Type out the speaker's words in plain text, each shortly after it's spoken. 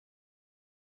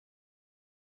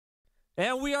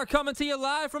And we are coming to you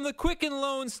live from the Quicken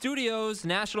Loans Studios.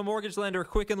 National mortgage lender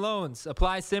Quicken Loans.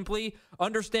 Apply simply,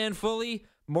 understand fully,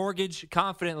 mortgage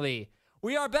confidently.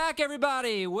 We are back,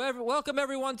 everybody. Welcome,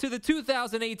 everyone, to the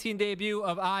 2018 debut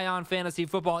of Ion Fantasy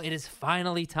Football. It is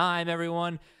finally time,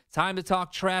 everyone. Time to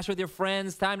talk trash with your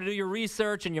friends. Time to do your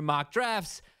research and your mock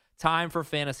drafts. Time for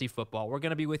fantasy football. We're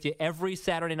going to be with you every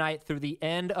Saturday night through the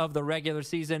end of the regular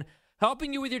season,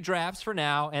 helping you with your drafts for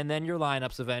now and then your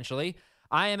lineups eventually.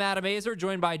 I am Adam Aizer,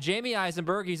 joined by Jamey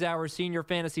Eisenberg. He's our senior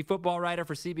fantasy football writer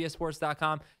for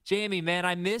CBSSports.com. Jamey, man,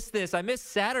 I miss this. I miss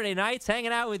Saturday nights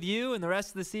hanging out with you and the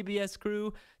rest of the CBS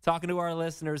crew, talking to our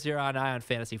listeners here on Ion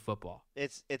Fantasy Football.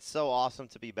 It's so awesome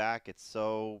to be back. It's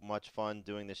so much fun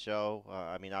doing the show.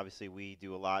 Obviously we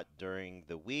do a lot during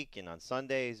the week and on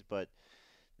Sundays, but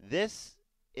this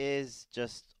is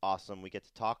just awesome. We get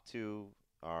to talk to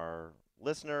our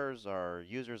listeners, our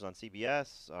users on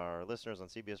CBS, our listeners on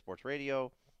CBS Sports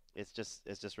Radio. It's just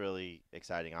really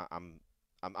exciting. I'm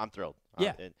thrilled.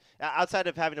 Yeah. Outside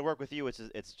of having to work with you, it's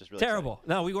just really terrible. Exciting.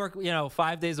 No, we work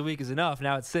 5 days a week is enough.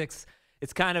 Now it's 6.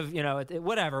 It's kind of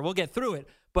whatever. We'll get through it.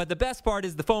 But the best part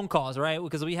is the phone calls, right?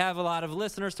 Because we have a lot of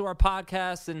listeners to our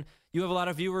podcast, and you have a lot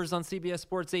of viewers on CBS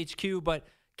Sports HQ. But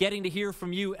getting to hear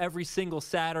from you every single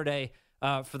Saturday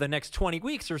for the next 20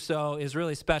 weeks or so is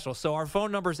really special. So our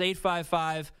phone number is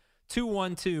 855-212-4CBS,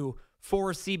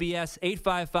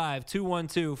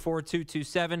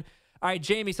 855-212-4227. All right,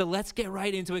 Jamey, so let's get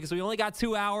right into it because we only got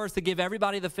 2 hours to give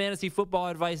everybody the fantasy football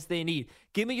advice they need.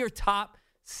 Give me your top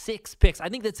 6 picks. I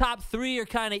think the top 3 are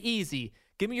kind of easy.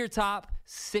 Give me your top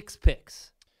 6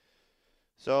 picks.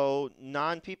 So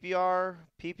non-PPR,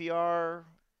 PPR.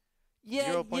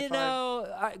 Yeah,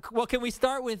 0.5? Well, can we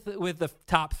start with the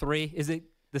top 3? Is it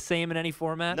the same in any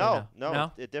format? No,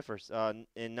 it differs.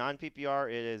 In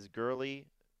non-PPR, it is Gurley,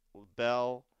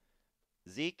 Bell,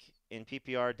 Zeke. In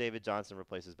PPR, David Johnson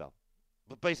replaces Bell.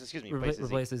 Replaces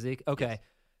Zeke. Okay.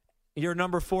 Yes. Your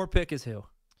number 4 pick is who?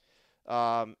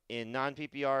 In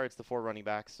non-PPR, it's the 4 running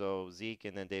backs, so Zeke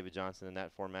and then David Johnson in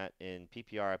that format. In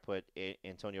PPR, I put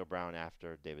Antonio Brown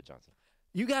after David Johnson.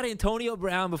 You got Antonio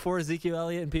Brown before Ezekiel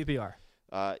Elliott in PPR.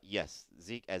 Yes.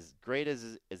 Zeke, as great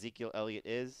as Ezekiel Elliott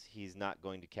is, he's not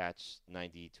going to catch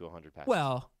 90 to 100 passes.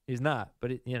 Well, he's not,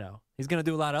 but he's going to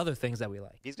do a lot of other things that we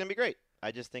like. He's going to be great.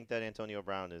 I just think that Antonio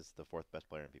Brown is the 4th best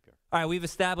player in PPR. All right, we've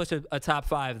established a top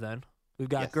 5 then. We've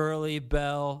got Gurley,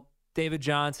 Bell, David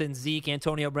Johnson, Zeke,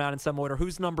 Antonio Brown in some order.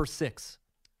 Who's number 6?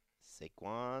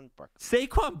 Saquon Barkley.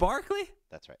 Saquon Barkley?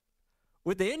 That's right.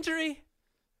 With the injury?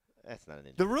 That's not an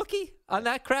injury. The rookie on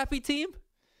that crappy team?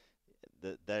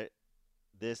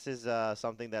 This is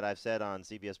something that I've said on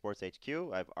CBS Sports HQ.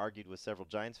 I've argued with several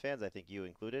Giants fans, I think you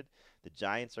included. The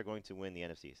Giants are going to win the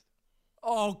NFC East.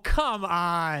 Oh, come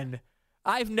on.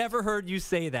 I've never heard you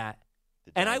say that.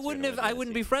 And I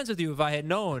wouldn't be friends with you if I had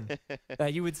known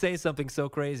that you would say something so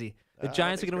crazy. The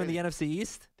Giants are going to win the NFC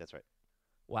East? That's right.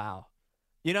 Wow.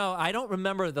 I don't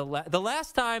remember the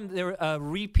last time there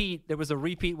was a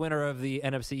repeat winner of the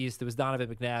NFC East. It was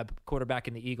Donovan McNabb, quarterback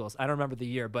in the Eagles. I don't remember the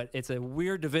year, but it's a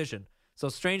weird division. So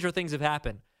stranger things have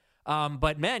happened.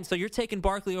 But, man, so you're taking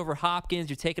Barkley over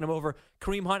Hopkins. You're taking him over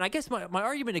Kareem Hunt. I guess my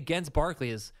argument against Barkley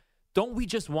is, don't we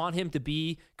just want him to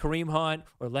be Kareem Hunt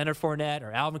or Leonard Fournette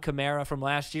or Alvin Kamara from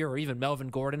last year or even Melvin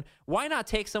Gordon? Why not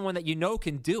take someone that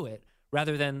can do it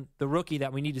rather than the rookie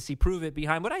that we need to see prove it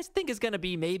behind what I think is going to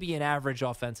be maybe an average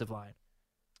offensive line?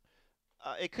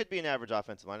 It could be an average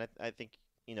offensive line. I think,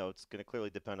 it's going to clearly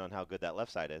depend on how good that left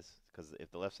side is, because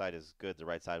if the left side is good, the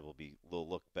right side will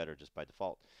look better just by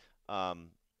default.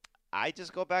 I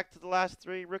just go back to the last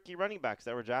 3 rookie running backs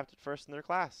that were drafted first in their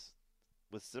class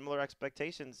with similar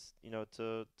expectations,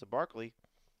 to Barkley,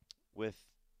 with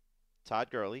Todd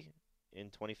Gurley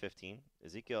in 2015,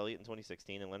 Ezekiel Elliott in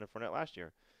 2016, and Leonard Fournette last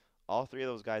year. All 3 of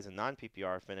those guys in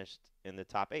non-PPR finished in the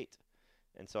top 8.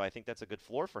 And so I think that's a good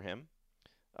floor for him.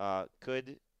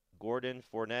 Could Gordon,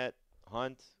 Fournette,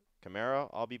 Hunt, Kamara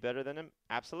all be better than him?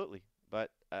 Absolutely. But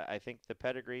I think the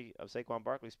pedigree of Saquon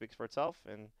Barkley speaks for itself.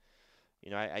 And,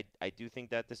 I do think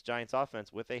that this Giants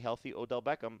offense with a healthy Odell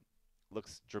Beckham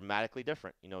looks dramatically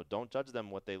different. Don't judge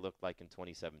them what they looked like in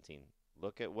 2017.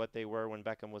 Look at what they were when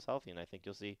Beckham was healthy, and I think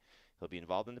you'll see he'll be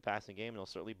involved in the passing game, and he'll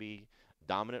certainly be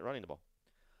dominant running the ball.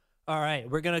 All right,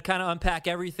 we're going to kind of unpack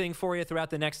everything for you throughout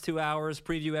the next 2 hours,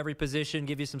 preview every position,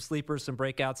 give you some sleepers, some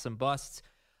breakouts, some busts.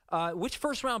 Which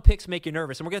first-round picks make you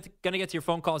nervous? And we're going to get to your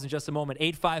phone calls in just a moment.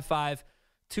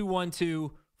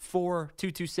 855-212-4227,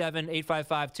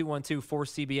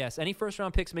 855-212-4CBS. Any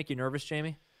first-round picks make you nervous,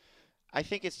 Jamey? I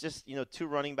think it's just, 2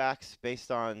 running backs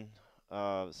based on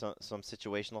some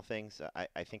situational things.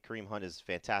 I think Kareem Hunt is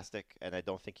fantastic, and I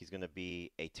don't think he's going to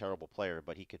be a terrible player,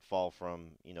 but he could fall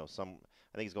from, I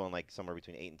think he's going like somewhere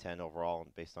between 8 and 10 overall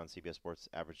based on CBS Sports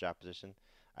average draft position.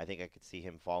 I think I could see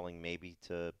him falling maybe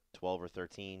to 12 or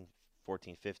 13,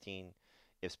 14, 15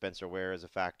 if Spencer Ware is a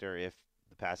factor, if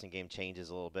the passing game changes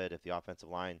a little bit, if the offensive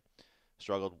line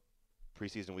struggled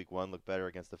preseason week 1, looked better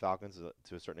against the Falcons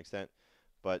to a certain extent,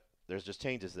 but there's just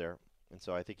changes there. And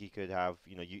so I think he could have,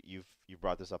 you've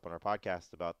brought this up on our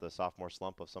podcast about the sophomore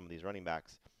slump of some of these running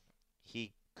backs.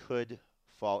 He could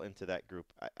fall into that group.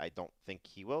 I don't think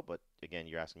he will, but again,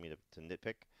 you're asking me to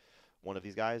nitpick one of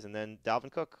these guys. And then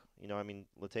Dalvin Cook,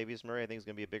 Latavius Murray I think is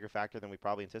going to be a bigger factor than we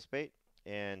probably anticipate,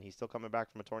 and he's still coming back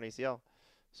from a torn ACL.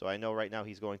 So I know right now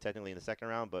he's going technically in the second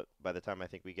round, but by the time I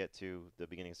think we get to the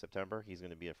beginning of September, he's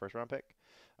going to be a first-round pick.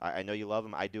 I know you love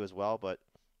him. I do as well, but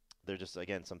there's just,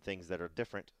 again, some things that are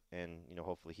different, and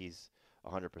hopefully he's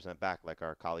 100% back like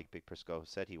our colleague Big Prisco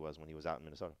said he was when he was out in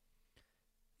Minnesota.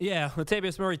 Yeah,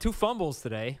 Latavius Murray, 2 fumbles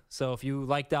today. So if you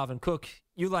like Dalvin Cook,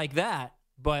 you like that.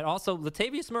 But also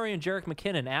Latavius Murray and Jerick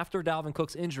McKinnon, after Dalvin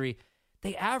Cook's injury,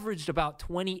 they averaged about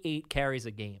 28 carries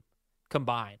a game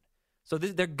combined. So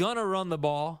they're going to run the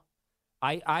ball.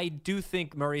 I do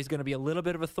think Murray's going to be a little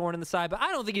bit of a thorn in the side, but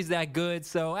I don't think he's that good.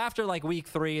 So after like week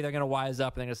 3, they're going to wise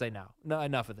up and they're going to say, no,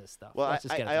 enough of this stuff. Well,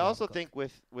 I also think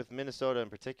with Minnesota in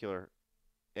particular,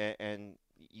 and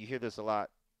you hear this a lot,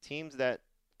 teams that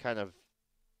kind of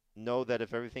know that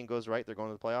if everything goes right, they're going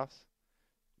to the playoffs.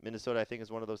 Minnesota, I think, is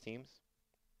one of those teams.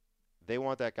 They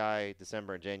want that guy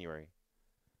December and January.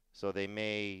 So they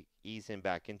may ease him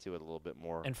back into it a little bit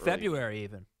more. And February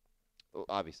even.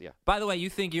 Obviously, yeah. By the way, you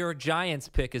think your Giants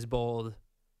pick is bold.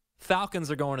 Falcons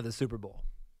are going to the Super Bowl.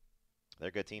 They're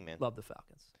a good team, man. Love the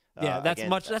Falcons. Yeah,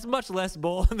 that's much less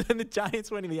bold than the Giants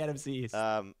winning the NFC East.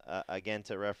 Again,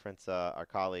 to reference our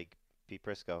colleague, Pete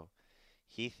Prisco,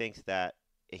 he thinks that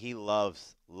he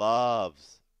loves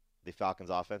the Falcons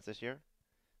offense this year,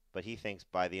 but he thinks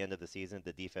by the end of the season,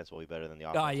 the defense will be better than the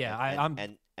offense. Oh, yeah.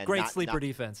 I'm great sleeper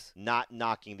defense. Not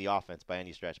knocking the offense by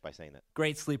any stretch by saying that.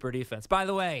 Great sleeper defense. By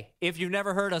the way, if you've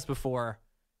never heard us before,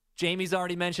 Jamie's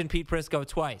already mentioned Pete Prisco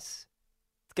twice.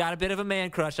 It's got a bit of a man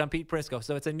crush on Pete Prisco.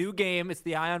 So it's a new game. It's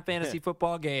the Ion Fantasy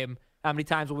Football game. How many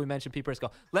times will we mention Pete Prisco?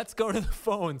 Let's go to the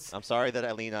phones. I'm sorry that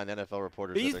I lean on NFL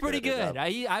reporters. He's pretty good.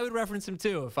 I would reference him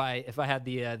too if I had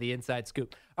the inside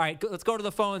scoop. All right, let's go to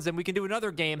the phones and we can do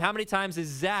another game. How many times is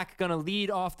Zach going to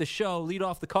lead off the show, lead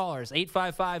off the callers?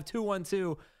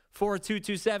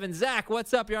 855-212-4227. Zach,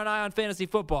 what's up? You're on Ion Fantasy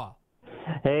Football.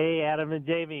 Hey, Adam and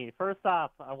Jamie. First off,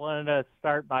 I wanted to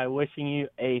start by wishing you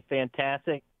a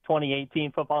fantastic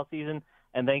 2018 football season,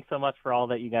 and thanks so much for all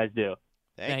that you guys do.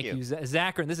 Thank you.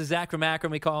 Zachrin. This is Zach from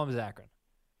Akron. We call him Zachrin.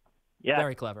 Yeah.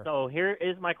 Very clever. So here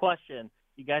is my question.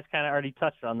 You guys kind of already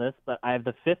touched on this, but I have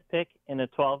the 5th pick in a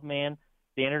 12-man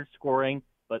standard scoring,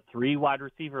 but 3 wide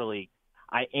receiver league.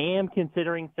 I am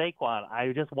considering Saquon.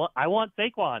 I want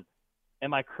Saquon.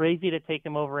 Am I crazy to take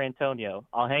him over Antonio?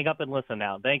 I'll hang up and listen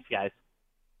now. Thanks, guys.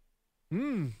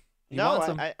 No,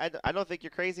 I don't think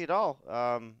you're crazy at all.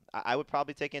 I would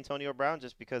probably take Antonio Brown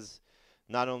just because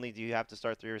not only do you have to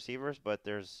start 3 receivers, but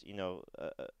there's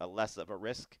a less of a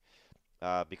risk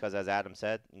because, as Adam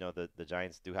said, the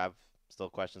Giants do have still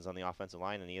questions on the offensive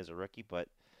line, and he is a rookie. But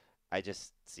I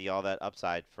just see all that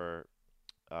upside for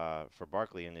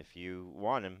Barkley, and if you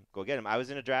want him, go get him. I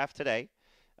was in a draft today.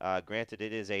 Granted,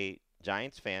 it is a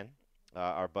Giants fan.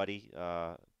 Our buddy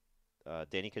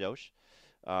Danny Kadosh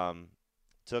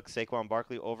took Saquon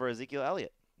Barkley over Ezekiel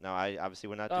Elliott. Now, I obviously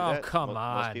would not do that. Oh, come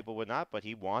on. Most people would not, but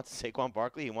he wants Saquon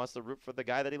Barkley. He wants to root for the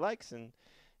guy that he likes, and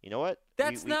you know what?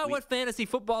 That's not what fantasy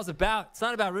football is about. It's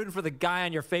not about rooting for the guy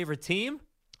on your favorite team.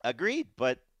 Agreed,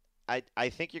 but I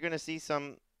think you're going to see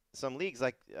some leagues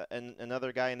like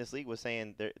another guy in this league was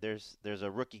saying there's a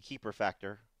rookie keeper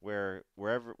factor where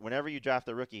whenever you draft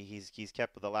a rookie, he's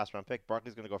kept with the last round pick.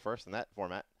 Barkley's going to go first in that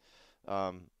format.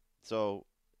 So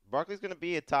Barkley's going to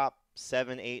be a top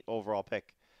 7-8 overall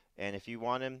pick. And if you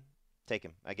want him, take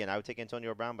him. Again, I would take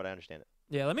Antonio Brown, but I understand it.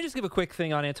 Yeah, let me just give a quick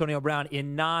thing on Antonio Brown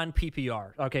in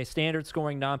non-PPR. Okay, standard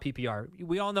scoring non-PPR.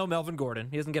 We all know Melvin Gordon.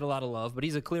 He doesn't get a lot of love, but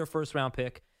he's a clear first-round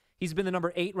pick. He's been the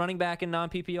number 8 running back in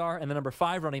non-PPR and the number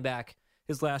 5 running back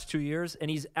his last 2 years, and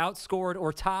he's outscored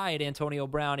or tied Antonio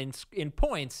Brown in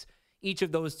points each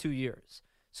of those 2 years.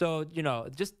 So,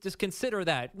 just consider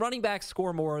that. Running backs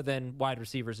score more than wide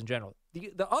receivers in general.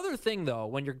 The other thing, though,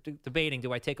 when you're debating,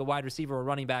 do I take a wide receiver or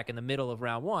running back in the middle of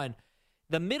round 1,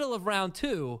 the middle of round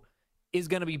 2 is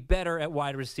going to be better at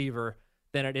wide receiver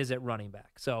than it is at running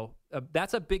back. So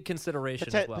that's a big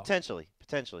consideration as well. Potentially.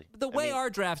 The way our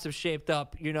drafts have shaped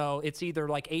up, it's either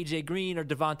like A.J. Green or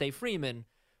Devontae Freeman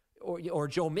or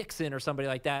Joe Mixon or somebody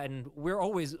like that, and we're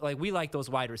always like we like those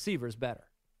wide receivers better.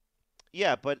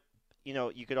 Yeah, but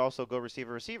you could also go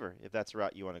receiver if that's the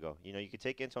route you want to go. You could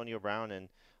take Antonio Brown and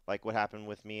like what happened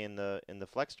with me in the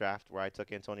flex draft where I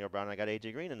took Antonio Brown and I got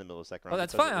A.J. Green in the middle of the second round. Oh,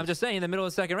 that's fine. I'm just saying in the middle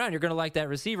of the second round, you're going to like that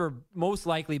receiver most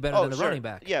likely better than the running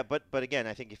back. Yeah, but again,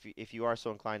 I think if you are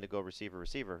so inclined to go receiver,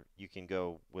 you can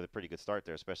go with a pretty good start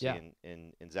there, especially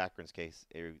in Zachrin's case,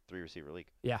 a 3-receiver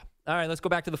league. Yeah. All right, let's go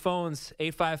back to the phones.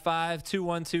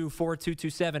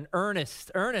 855-212-4227.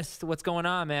 Ernest, what's going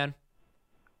on, man?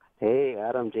 Hey,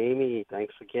 Adam, Jamie,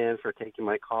 thanks again for taking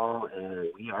my call, and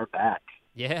we are back.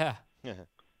 Yeah.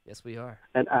 Yes, we are.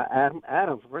 And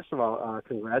Adam, first of all,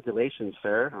 congratulations,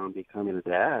 sir, on becoming a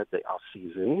dad the off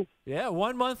season. Yeah,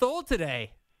 1 month old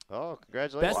today. Oh,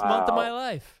 congratulations! Best month of my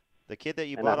life. The kid that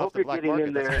you bought off the black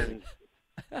market.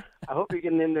 I hope you're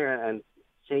getting in there and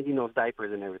changing those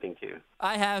diapers and everything too.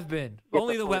 I have been.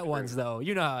 Only the wet ones, though.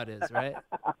 You know how it is, right?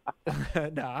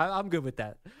 No, I'm good with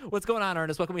that. What's going on,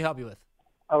 Ernest? What can we help you with?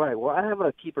 All right. Well, I have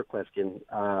a keeper question.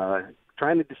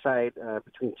 Trying to decide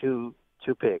between two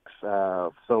picks.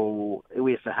 So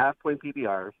it's a half-point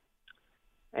PPR,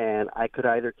 and I could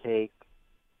either take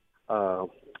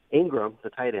Ingram, the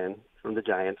tight end from the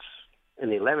Giants, in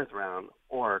the 11th round,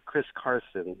 or Chris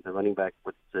Carson, the running back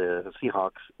with the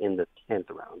Seahawks, in the 10th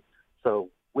round. So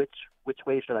which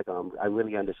way should I go? I'm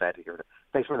really undecided here.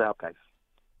 Thanks for the help, guys.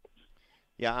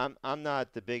 Yeah, I'm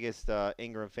not the biggest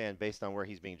Ingram fan based on where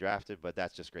he's being drafted, but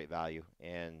that's just great value.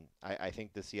 And I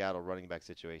think the Seattle running back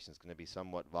situation is going to be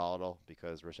somewhat volatile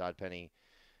because Rashad Penny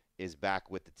is back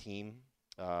with the team.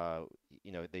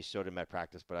 They showed him at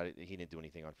practice, but he didn't do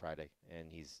anything on Friday,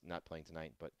 and he's not playing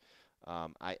tonight. But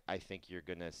I think you're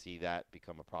going to see that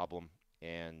become a problem.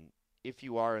 And if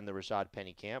you are in the Rashad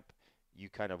Penny camp, you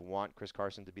kind of want Chris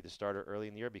Carson to be the starter early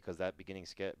in the year because that beginning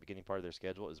part of their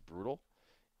schedule is brutal.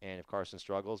 And if Carson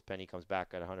struggles, Penny comes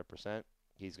back at 100%.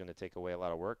 He's going to take away a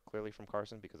lot of work, clearly, from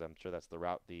Carson because I'm sure that's the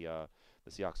route the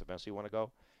Seahawks eventually want to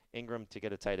go. Ingram, to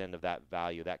get a tight end of that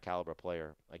value, that caliber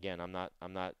player. Again, I'm not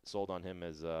sold on him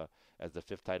as the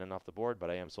fifth tight end off the board,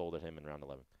 but I am sold at him in round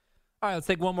 11. All right, let's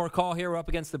take one more call here. We're up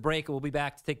against the break. We'll be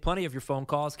back to take plenty of your phone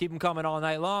calls. Keep them coming all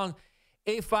night long.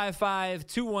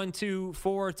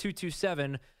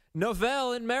 855-212-4227.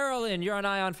 Novell in Maryland, you're on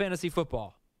Ion Fantasy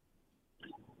Football.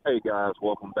 Hey, guys,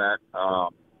 welcome back.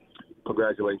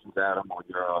 Congratulations, Adam, on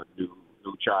your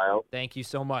new child. Thank you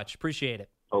so much. Appreciate it.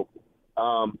 Oh,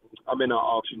 I'm in an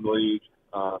auction league,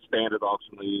 standard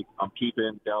auction league. I'm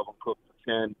keeping Dalvin Cook for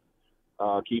 10,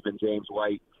 keeping James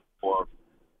White for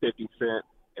 50 cents,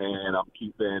 and I'm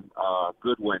keeping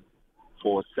Goodwin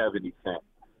for 70 cents.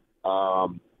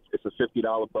 It's a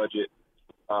 $50 budget.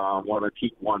 I want to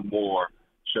keep one more.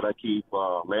 Should I keep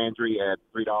Landry at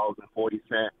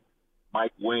 $3.40?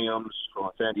 Mike Williams from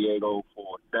San Diego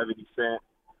for 70 cents,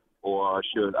 or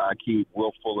should I keep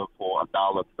Will Fuller for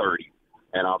 $1.30?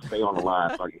 And I'll stay on the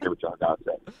line so I can hear what y'all got to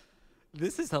say.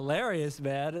 This is hilarious,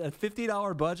 man. A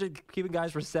 $50 budget, keeping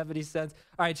guys for 70 cents.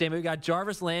 All right, Jamie, we got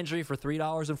Jarvis Landry for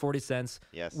 $3.40.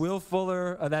 Yes. Will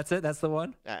Fuller, that's it? That's the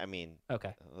one? I mean,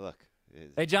 okay. Look.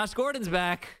 Hey, Josh Gordon's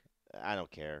back. I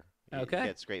don't care. Okay.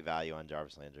 It's great value on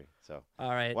Jarvis Landry. So, all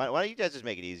right. Why don't you guys just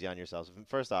make it easy on yourselves?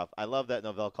 First off, I love that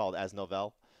Novell called as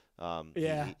Novell.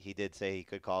 Yeah. He did say he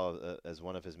could call as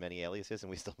one of his many aliases, and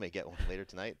we still may get one later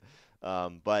tonight.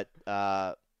 But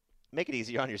make it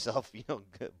easier on yourself.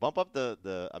 Bump up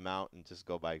the amount and just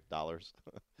go by dollars.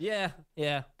 Yeah.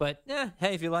 But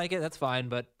hey, if you like it, that's fine.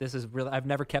 But this is really, I've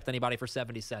never kept anybody for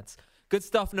 70 cents. Good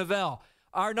stuff, Novell.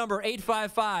 Our number,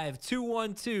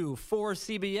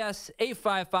 855-212-4CBS,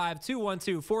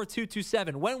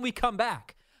 855-212-4227. When we come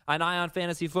back on Ion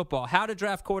Fantasy Football, how to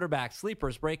draft quarterbacks,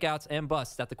 sleepers, breakouts, and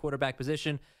busts at the quarterback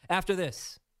position after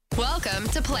this. Welcome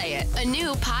to Play It, a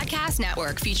new podcast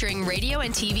network featuring radio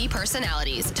and TV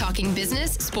personalities talking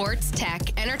business, sports,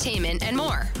 tech, entertainment, and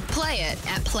more. Play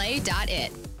it at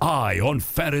play.it. Ion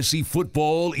Fantasy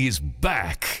Football is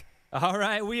back. All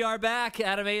right, we are back.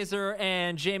 Adam Aizer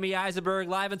and Jamey Eisenberg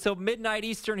live until midnight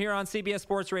Eastern here on CBS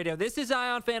Sports Radio. This is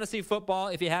Ion Fantasy Football.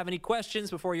 If you have any questions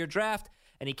before your draft,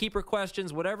 any keeper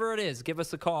questions, whatever it is, give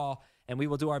us a call, and we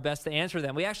will do our best to answer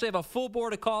them. We actually have a full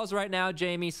board of calls right now,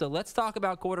 Jamie, so let's talk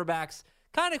about quarterbacks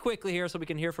kind of quickly here so we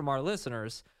can hear from our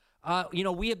listeners.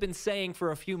 We have been saying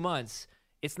for a few months,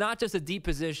 it's not just a deep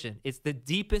position. It's the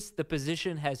deepest the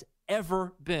position has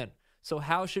ever been. So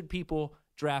how should people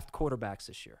draft quarterbacks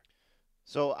this year?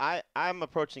 So I'm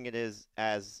approaching it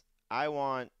as I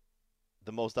want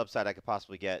the most upside I could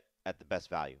possibly get at the best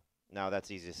value. Now,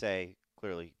 that's easy to say,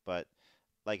 clearly, but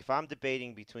like if I'm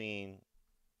debating between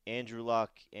Andrew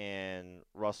Luck and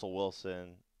Russell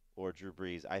Wilson or Drew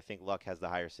Brees, I think Luck has the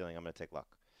higher ceiling. I'm going to take Luck.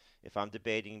 If I'm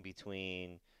debating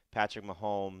between Patrick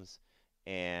Mahomes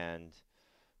and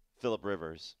Phillip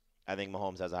Rivers, I think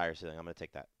Mahomes has a higher ceiling. I'm going to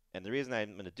take that. And the reason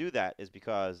I'm going to do that is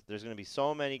because there's going to be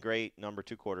so many great number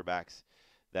 2 quarterbacks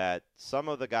that some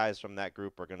of the guys from that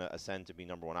group are going to ascend to be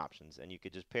number 1 options. And you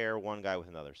could just pair one guy with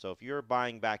another. So if you're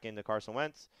buying back into Carson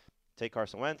Wentz, take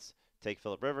Carson Wentz, take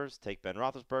Phillip Rivers, take Ben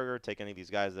Roethlisberger, take any of these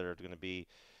guys that are going to be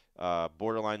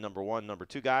borderline number 1, number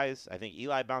 2 guys. I think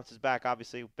Eli bounces back,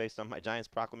 obviously, based on my Giants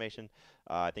proclamation.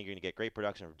 I think you're going to get great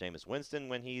production from Jameis Winston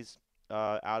when he's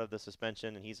out of the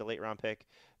suspension, and he's a late-round pick.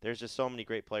 There's just so many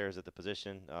great players at the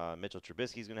position. Mitchell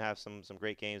Trubisky's going to have some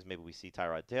great games. Maybe we see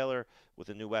Tyrod Taylor with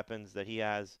the new weapons that he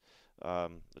has.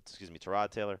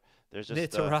 Tyrod Taylor. There's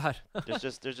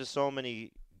just there's just so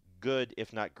many good,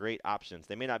 if not great, options.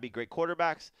 They may not be great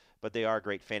quarterbacks, but they are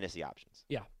great fantasy options.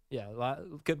 Yeah.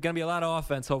 Going to be a lot of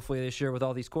offense, hopefully, this year with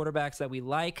all these quarterbacks that we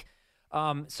like.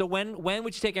 So when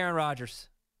would you take Aaron Rodgers?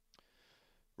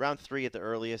 Round 3 at the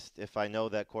earliest, if I know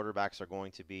that quarterbacks are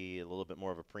going to be a little bit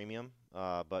more of a premium.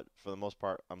 But for the most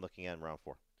part, I'm looking at round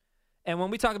 4. And when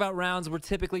we talk about rounds, we're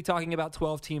typically talking about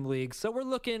 12-team leagues. So we're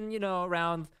looking,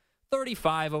 around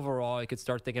 35 overall. You could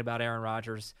start thinking about Aaron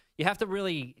Rodgers. You have to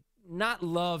really not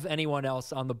love anyone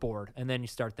else on the board, and then you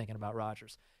start thinking about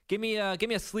Rodgers. Give me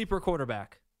a sleeper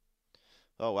quarterback.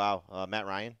 Oh, wow. Matt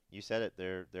Ryan, you said it.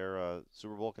 They're a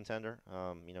Super Bowl contender.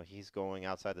 He's going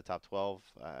outside the top 12.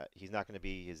 He's not going to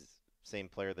be his same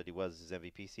player that he was his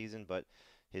MVP season, but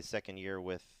his second year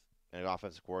with an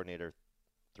offensive coordinator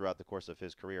throughout the course of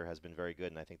his career has been very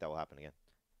good, and I think that will happen again.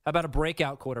 How about a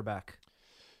breakout quarterback?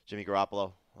 Jimmy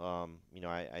Garoppolo.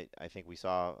 I think we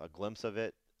saw a glimpse of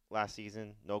it last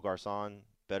season. No Garcon,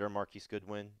 better Marquise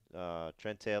Goodwin,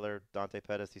 Trent Taylor, Dante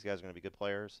Pettis. These guys are going to be good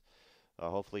players.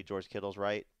 Hopefully George Kittle's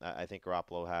right. I think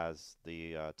Garoppolo has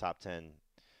the top 10,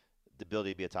 the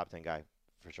ability to be a top 10 guy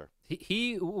for sure.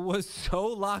 He was so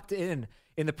locked in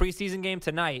the preseason game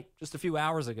tonight, just a few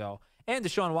hours ago. And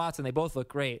Deshaun Watson, they both look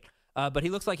great. But he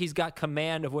looks like he's got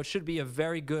command of what should be a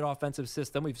very good offensive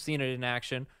system. We've seen it in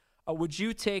action. Would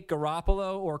you take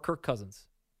Garoppolo or Kirk Cousins?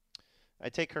 I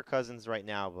take Kirk Cousins right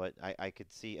now, but I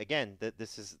could see, again, that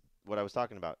this is what I was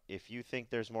talking about. If you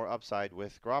think there's more upside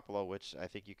with Garoppolo, which I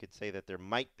think you could say that there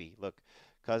might be. Look,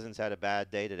 Cousins had a bad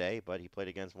day today, but he played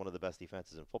against one of the best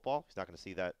defenses in football. He's not going to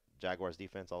see that Jaguars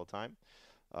defense all the time.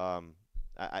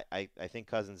 I think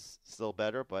Cousins still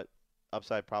better, but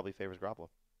upside probably favors Garoppolo.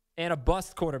 And a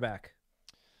bust quarterback.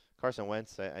 Carson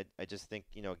Wentz, I just think,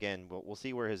 again, we'll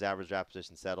see where his average draft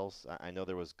position settles. I know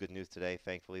there was good news today,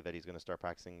 thankfully, that he's going to start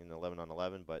practicing in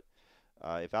 11-on-11, but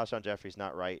if Alshon Jeffrey's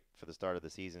not right for the start of the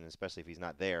season, especially if he's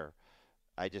not there,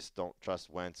 I just don't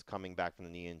trust Wentz coming back from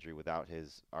the knee injury without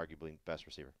his arguably best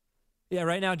receiver. Yeah,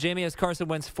 right now Jamie has Carson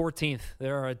Wentz 14th.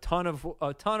 There are a ton of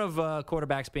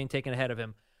quarterbacks being taken ahead of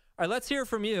him. All right, let's hear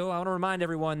from you. I want to remind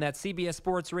everyone that CBS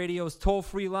Sports Radio's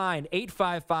toll-free line,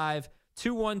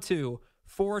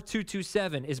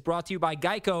 855-212-4227, is brought to you by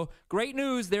Geico. Great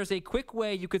news, there's a quick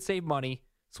way you could save money.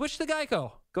 Switch to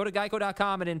Geico. Go to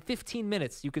geico.com, and in 15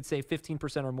 minutes, you could save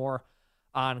 15% or more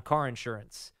on car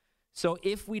insurance. So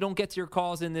if we don't get to your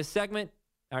calls in this segment,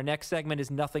 our next segment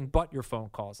is nothing but your phone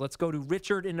calls. Let's go to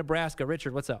Richard in Nebraska.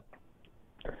 Richard, what's up?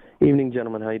 Evening,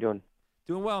 gentlemen. How you doing?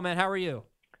 Doing well, man. How are you?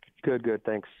 Good.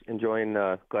 Thanks. Enjoying.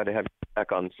 Glad to have you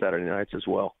back on Saturday nights as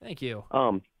well. Thank you.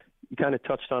 You kind of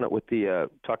touched on it with the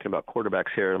talking about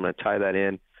quarterbacks here. I'm going to tie that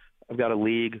in. I've got a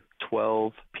league,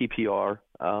 12 PPR,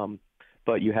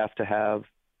 but you have to have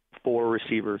 4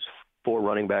 receivers, 4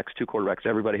 running backs, 2 quarterbacks.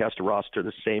 Everybody has to roster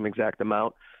the same exact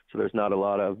amount, so there's not a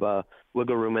lot of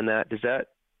wiggle room in that. Does that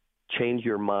change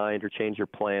your mind or change your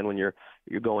plan when you're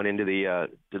going into the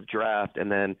draft?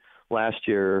 And then last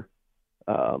year,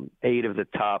 8 of the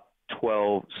top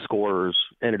 12 scorers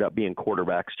ended up being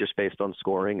quarterbacks just based on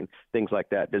scoring and things like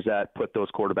that. Does that put those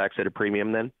quarterbacks at a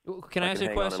premium then? Can I ask you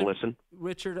a question?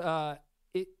 Richard,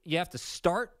 you have to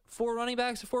start 4 running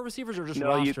backs or 4 receivers, or just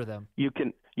roster them? You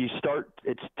start.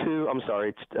 It's 2. I'm sorry.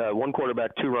 It's 1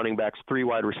 quarterback, 2 running backs, 3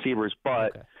 wide receivers,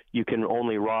 but you can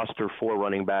only roster 4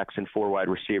 running backs and 4 wide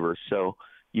receivers. So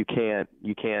you can't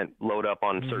load up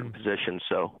on certain positions.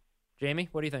 So, Jamie,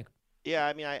 what do you think? Yeah,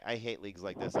 I mean, I hate leagues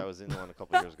like this. I was in one a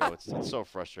couple of years ago. It's so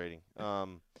frustrating.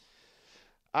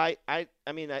 I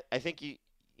think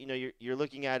you're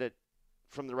looking at it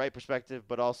from the right perspective,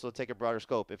 but also take a broader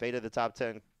scope. If 8 of the top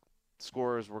 10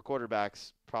 scorers were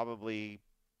quarterbacks, probably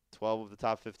 12 of the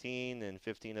top 15 and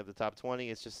 15 of the top 20.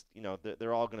 It's just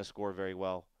they're all going to score very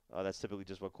well. That's typically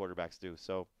just what quarterbacks do.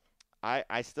 So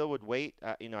I still would wait.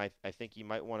 I think you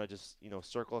might want to just,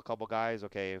 circle a couple guys.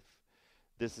 Okay, if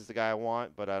this is the guy I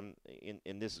want, but I'm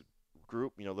in this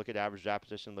group, look at average draft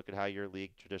position, look at how your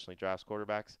league traditionally drafts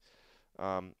quarterbacks.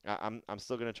 I'm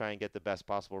still going to try and get the best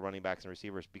possible running backs and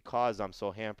receivers because I'm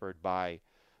so hampered by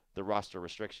the roster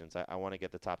restrictions. I want to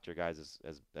get the top tier guys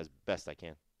as best I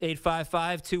can.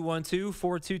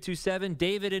 855-212-4227.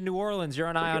 David in New Orleans, you're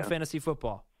on Eye on Fantasy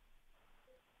Football.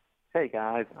 Hey,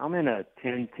 guys. I'm in a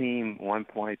 10-team,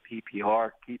 1-point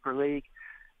PPR keeper league.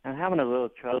 I'm having a little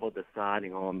trouble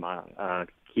deciding on my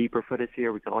keeper for this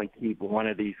year. We can only keep one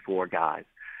of these 4 guys.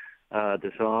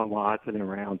 Deshaun Watson in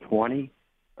round 20,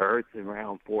 Ertz in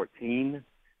round 14,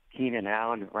 Keenan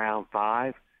Allen in round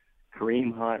 5,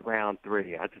 Kareem Hunt round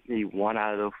 3. I just need one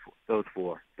out of those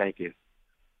 4. Thank you.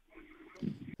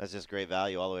 That's just great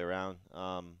value all the way around.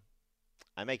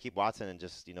 I may keep Watson and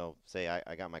just, say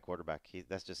I got my quarterback.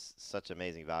 That's just such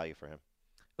amazing value for him.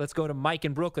 Let's go to Mike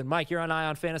in Brooklyn. Mike, you're on Eye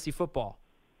on Fantasy Football.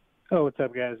 Oh, what's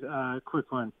up, guys?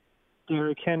 Quick one.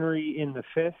 Derrick Henry in the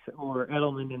 5th or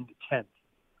Edelman in the 10th?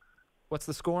 What's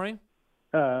the scoring?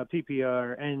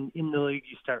 PPR. And in the league,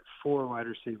 you start 4 wide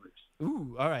receivers.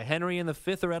 Ooh, all right. Henry in the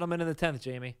 5th or Edelman in the 10th,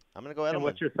 Jamie? I'm going to go Edelman. And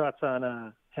what's your thoughts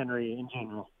on Henry in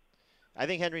general? I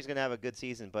think Henry's going to have a good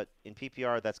season, but in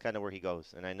PPR, that's kind of where he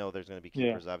goes. And I know there's going to be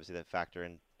keepers, obviously, that factor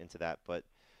into that. But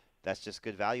that's just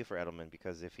good value for Edelman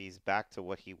because if he's back to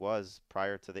what he was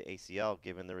prior to the ACL,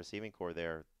 given the receiving core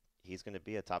there, he's going to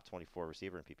be a top 24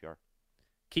 receiver in PPR.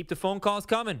 Keep the phone calls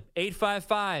coming.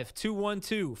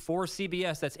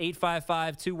 855-212-4CBS. That's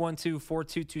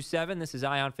 855-212-4227. This is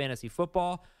Eye on Fantasy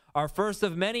Football. Our first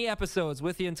of many episodes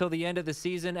with you until the end of the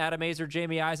season. Adam Aizer,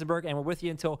 Jamey Eisenberg, and we're with you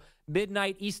until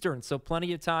midnight Eastern, so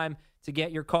plenty of time to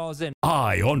get your calls in.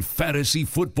 Eye on Fantasy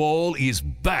Football is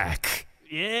back.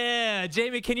 Yeah.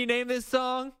 Jamie, can you name this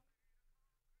song?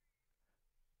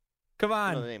 Come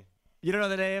on. I know the name. You don't know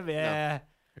the name? Yeah. No.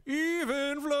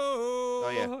 Even flow. Oh,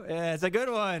 yeah. Yeah, it's a good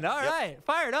one. All right.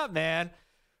 Fired up, man.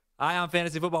 Eye on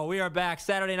Fantasy Football. We are back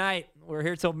Saturday night. We're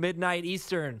here till midnight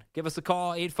Eastern. Give us a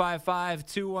call,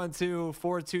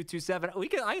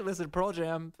 855-212-4227. I can listen to Pearl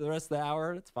Jam for the rest of the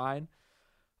hour. It's fine.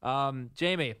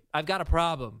 Jamie, I've got a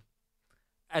problem.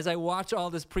 As I watch all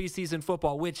this preseason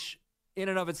football, which in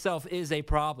and of itself is a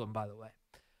problem, by the way,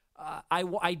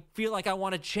 I feel like I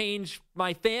want to change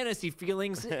my fantasy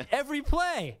feelings every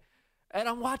play. And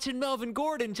I'm watching Melvin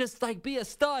Gordon just be a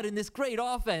stud in this great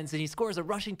offense. And he scores a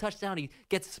rushing touchdown. He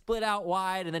gets split out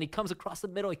wide. And then he comes across the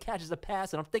middle. He catches a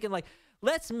pass. And I'm thinking,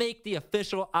 let's make the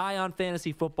official Eye on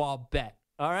Fantasy Football bet.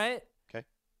 All right? Okay.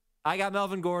 I got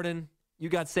Melvin Gordon. You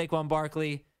got Saquon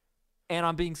Barkley. And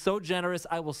I'm being so generous,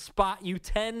 I will spot you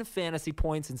 10 fantasy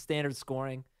points in standard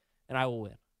scoring. And I will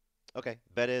win. Okay.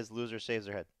 Bet is loser shaves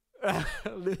their head.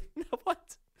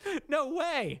 What? No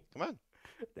way. Come on.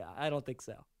 No, I don't think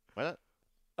so. Why not?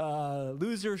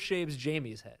 Loser shaves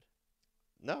Jamie's head.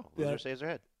 No, loser shaves their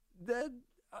head.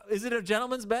 Is it a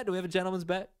gentleman's bet? Do we have a gentleman's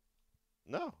bet?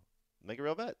 No. Make a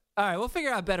real bet. All right, we'll figure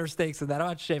out better stakes than that. I'm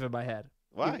not shaving my head.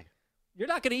 Why? You're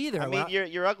not going to either. I mean,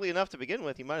 you're ugly enough to begin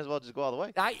with. You might as well just go all the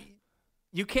way.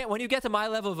 You can't. When you get to my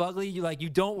level of ugly, you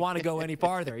don't want to go any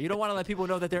farther. You don't want to let people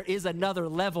know that there is another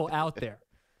level out there.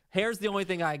 Hair's the only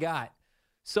thing I got.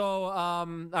 So, all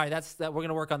right, we're going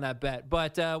to work on that bet.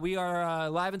 But we are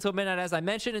live until midnight, as I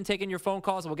mentioned, and taking your phone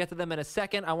calls. We'll get to them in a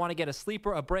second. I want to get a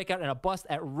sleeper, a breakout, and a bust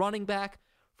at running back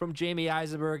from Jamey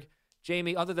Eisenberg.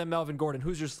 Jamie, other than Melvin Gordon,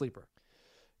 who's your sleeper?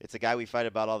 It's a guy we fight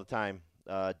about all the time,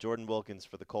 Jordan Wilkins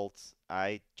for the Colts.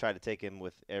 I try to take him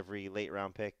with every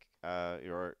late-round pick,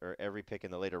 or every pick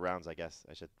in the later rounds, I guess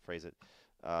I should phrase it,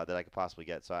 that I could possibly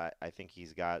get. So I think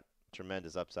he's got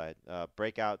tremendous upside.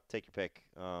 Breakout, take your pick.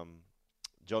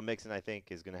 Joe Mixon, I think,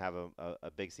 is going to have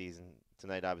a big season.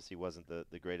 Tonight, obviously, wasn't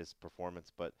the greatest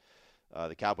performance, but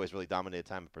the Cowboys really dominated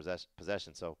time of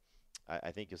possession. So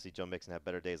I think you'll see Joe Mixon have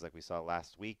better days like we saw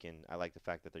last week, and I like the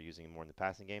fact that they're using him more in the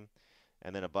passing game.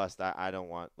 And then a bust, I don't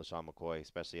want LaShawn McCoy,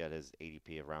 especially at his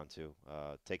ADP of round 2.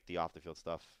 Take the off-the-field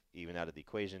stuff even out of the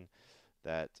equation.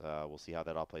 That we'll see how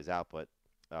that all plays out. But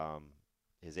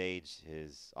his age,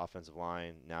 his offensive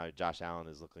line, now Josh Allen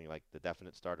is looking like the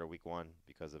definite starter week 1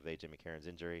 because of A.J. McCarron's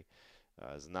injury.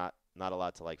 Is not a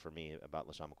lot to like for me about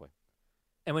LaShawn McCoy.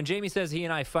 And when Jamie says he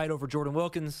and I fight over Jordan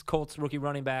Wilkins, Colts rookie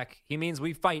running back, he means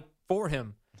we fight for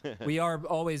him. We are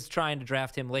always trying to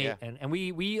draft him late. Yeah. And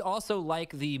we also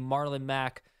like the Marlon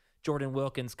Mack, Jordan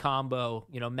Wilkins combo.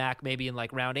 Mack maybe in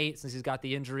round 8 since he's got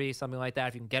the injury, something like that.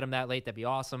 If you can get him that late, that'd be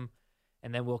awesome.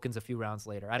 And then Wilkins a few rounds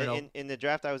later. I don't know. In the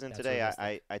draft I was in today,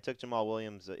 I took Jamal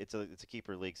Williams. It's a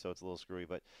keeper league, so it's a little screwy.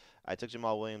 But I took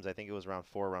Jamal Williams. I think it was round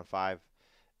 4, round 5.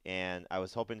 and I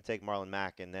was hoping to take Marlon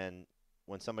Mack, and then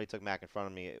when somebody took Mack in front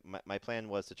of me, my plan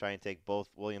was to try and take both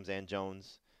Williams and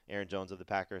Jones, Aaron Jones of the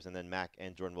Packers, and then Mack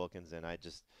and Jordan Wilkins, and I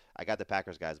got the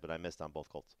Packers guys, but I missed on both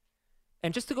Colts.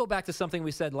 And just to go back to something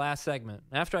we said last segment,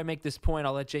 after I make this point,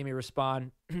 I'll let Jamey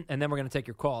respond, and then we're going to take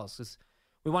your calls because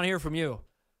we want to hear from you.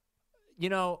 You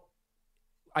know,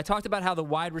 I talked about how the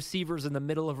wide receivers in the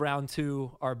middle of round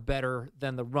 2 are better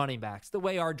than the running backs, the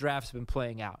way our draft's been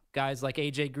playing out. Guys like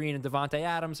A.J. Green and Devontae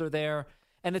Adams are there,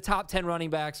 and the top 10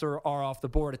 running backs are off the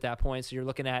board at that point. So you're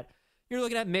looking at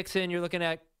Mixon, you're looking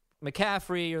at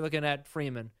McCaffrey, you're looking at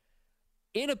Freeman.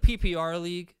 In a PPR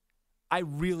league, I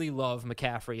really love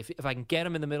McCaffrey. If I can get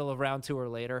him in the middle of round 2 or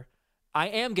later, I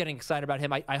am getting excited about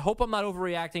him. I hope I'm not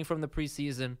overreacting from the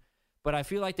preseason, but I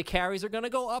feel like the carries are going to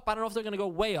go up. I don't know if they're going to go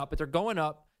way up, but they're going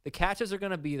up. The catches are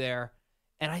going to be there,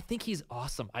 and I think he's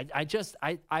awesome.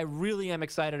 I really am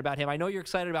excited about him. I know you're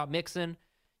excited about Mixon.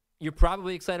 You're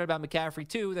probably excited about McCaffrey,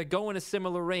 too. They go in a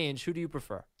similar range. Who do you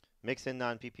prefer? Mixon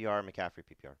non-PPR, McCaffrey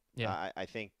PPR. Yeah. I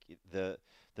think the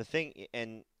thing,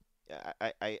 and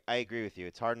I agree with you.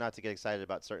 It's hard not to get excited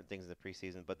about certain things in the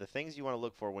preseason, but the things you want to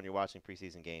look for when you're watching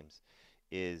preseason games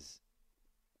is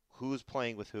who's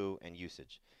playing with who and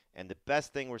usage. And the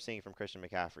best thing we're seeing from Christian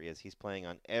McCaffrey is he's playing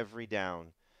on every down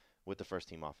with the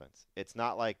first-team offense. It's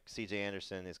not like C.J.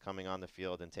 Anderson is coming on the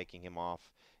field and taking him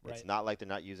off. Right. It's not like they're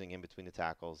not using him between the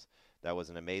tackles. That was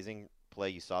an amazing play.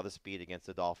 You saw the speed against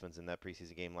the Dolphins in that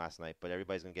preseason game last night, but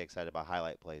everybody's going to get excited about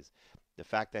highlight plays. The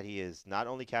fact that he is not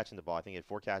only catching the ball, I think he had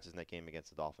 4 catches in that game against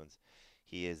the Dolphins.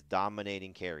 He is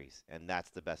dominating carries, and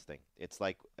that's the best thing. It's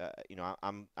like,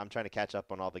 I'm trying to catch up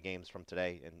on all the games from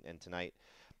today and tonight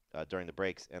during the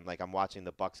breaks, and like I'm watching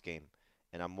the Bucs game,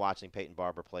 and I'm watching Peyton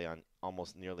Barber play on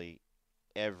almost nearly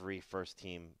every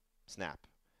first-team snap,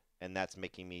 and that's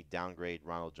making me downgrade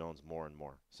Ronald Jones more and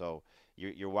more. So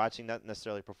you're watching not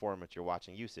necessarily performance, you're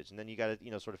watching usage, and then you got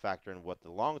to sort of factor in what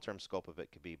the long-term scope of it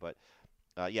could be. But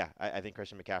I think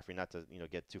Christian McCaffrey, not to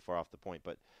get too far off the point,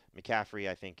 but McCaffrey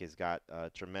I think has got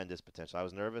tremendous potential. I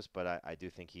was nervous, but I do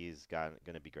think he's going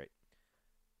to be great.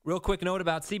 Real quick note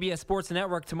about CBS Sports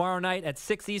Network. Tomorrow night at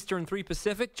 6 Eastern, 3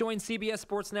 Pacific, join CBS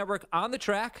Sports Network on the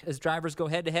track as drivers go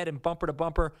head-to-head and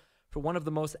bumper-to-bumper for one of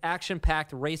the most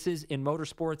action-packed races in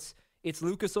motorsports. It's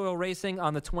Lucas Oil Racing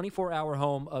on the 24-hour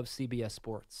home of CBS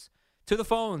Sports. To the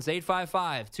phones,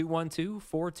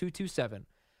 855-212-4227.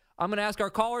 I'm going to ask our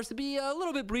callers to be a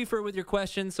little bit briefer with your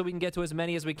questions so we can get to as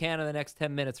many as we can in the next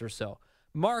 10 minutes or so.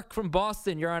 Mark from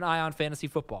Boston, you're on Ion Fantasy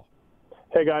Football.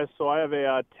 Hey, guys. So I have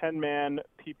a 10-man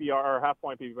PPR or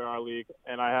half-point PPR league,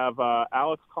 and I have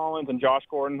Alex Collins and Josh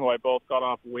Gordon, who I both got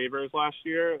off waivers last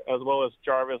year, as well as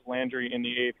Jarvis Landry in the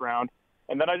 8th round.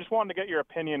 And then I just wanted to get your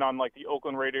opinion on, like, the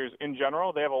Oakland Raiders in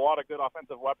general. They have a lot of good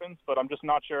offensive weapons, but I'm just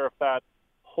not sure if that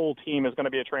whole team is going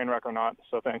to be a train wreck or not.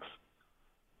 So thanks.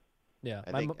 Yeah,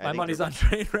 my money's on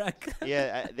train wreck.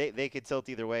 Yeah, they could tilt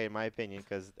either way, in my opinion,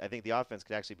 because I think the offense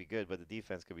could actually be good, but the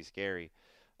defense could be scary.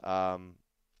 But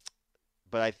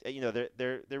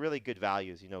they're really good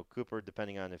values. Cooper,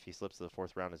 depending on if he slips to the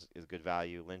 4th round, is good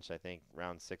value. Lynch, I think,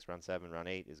 round 6, round 7, round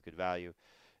 8 is good value.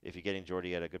 If you're getting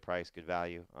Jordy at a good price, good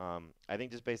value. I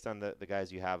think just based on the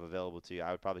guys you have available to you,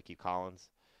 I would probably keep Collins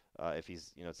if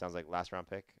he's, it sounds like last round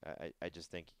pick. I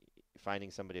just think finding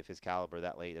somebody of his caliber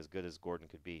that late, as good as Gordon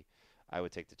could be, I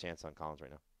would take the chance on Collins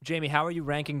right now. Jamey, how are you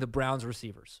ranking the Browns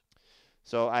receivers?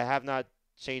 So I have not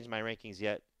changed my rankings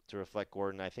yet to reflect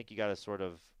Gordon. I think you got to sort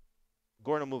of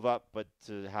Gordon will move up, but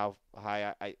to how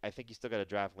high, I think you still got to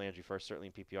draft Landry first,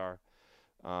 certainly in PPR.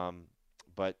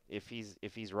 But if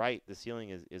he's right, the ceiling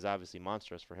is obviously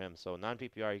monstrous for him. So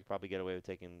non-PPR, you could probably get away with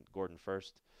taking Gordon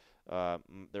first. The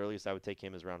earliest I would take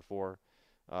him is round 4.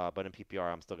 But in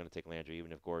PPR, I'm still going to take Landry,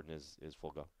 even if Gordon is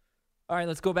full go. All right,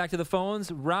 let's go back to the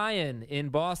phones. Ryan in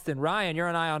Boston. Ryan, you're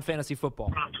on Ion Fantasy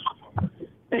Football.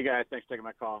 Hey, guys. Thanks for taking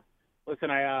my call.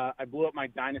 Listen, I blew up my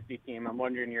dynasty team. I'm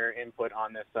wondering your input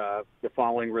on this, the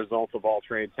following results of all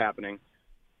trades happening.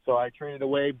 So I traded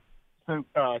away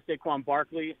Saquon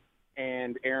Barkley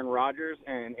and Aaron Rodgers,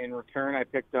 and in return I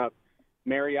picked up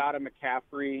Mariota,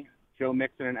 McCaffrey, Joe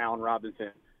Mixon, and Allen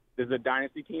Robinson. This is a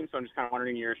dynasty team, so I'm just kind of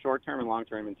wondering your short-term and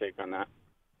long-term intake on that.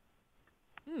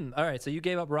 All right, so you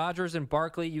gave up Rodgers and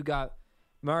Barkley. You got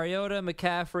Mariota,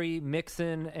 McCaffrey,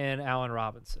 Mixon, and Allen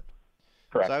Robinson.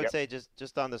 Correct. So I would say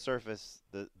just on the surface,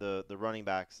 the running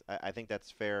backs, I think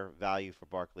that's fair value for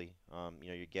Barkley.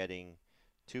 You're getting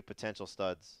 2 potential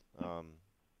studs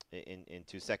in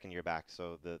 2 second-year backs,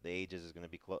 so the age is going to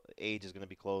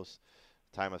be close,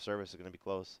 time of service is going to be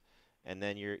close, and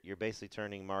then you're basically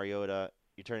turning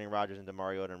Rodgers into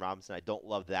Mariota and Robinson. I don't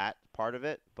love that part of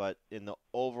it, but in the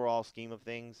overall scheme of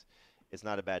things, it's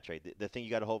not a bad trade. The thing you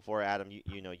got to hope for, Adam,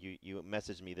 you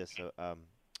messaged me this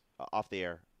off the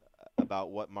air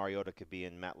about what Mariota could be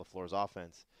in Matt LaFleur's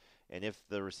offense. And if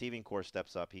the receiving core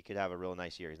steps up, he could have a real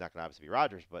nice year. He's not going to obviously be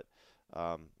Rodgers, but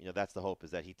that's the hope,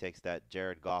 is that he takes that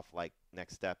Jared Goff-like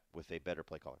next step with a better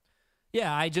play caller.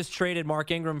 Yeah, I just traded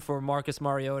Mark Ingram for Marcus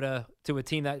Mariota to a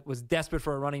team that was desperate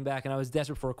for a running back, and I was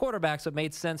desperate for a quarterback, so it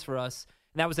made sense for us.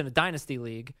 And that was in a dynasty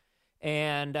league.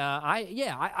 And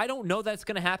I don't know that's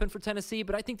going to happen for Tennessee,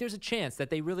 but I think there's a chance that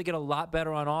they really get a lot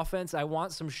better on offense. I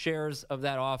want some shares of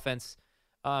that offense,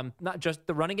 not just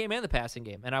the running game and the passing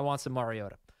game, and I want some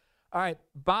Mariota. All right,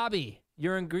 Bobby,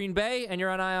 you're in Green Bay, and you're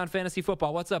on Ion Fantasy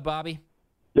Football. What's up, Bobby?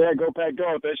 Yeah, go Pack,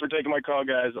 go. Thanks for taking my call,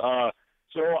 guys.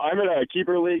 So I'm in a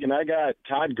keeper league, and I got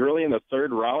Todd Gurley in the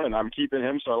 3rd round, and I'm keeping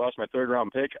him, so I lost my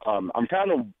 3rd-round pick. I'm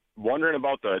kind of wondering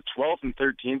about the 12th and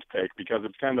 13th pick, because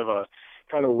it's kind of a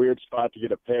weird spot to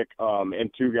get a pick,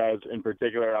 and 2 guys in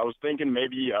particular. I was thinking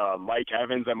maybe Mike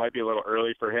Evans. That might be a little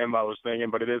early for him, I was thinking,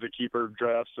 but it is a keeper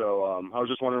draft, so I was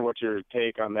just wondering what your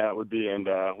take on that would be, and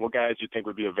what guys you think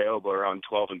would be available around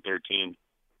 12 and 13.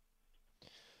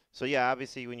 So, yeah,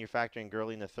 obviously when you're factoring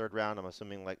Gurley in the 3rd round, I'm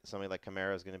assuming like somebody like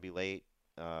Kamara is going to be late.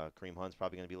 Kareem Hunt's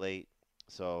probably going to be late.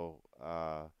 So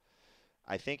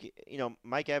I think,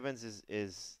 Mike Evans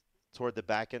is toward the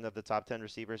back end of the top 10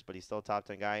 receivers, but he's still a top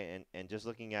 10 guy. And just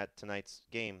looking at tonight's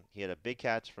game, he had a big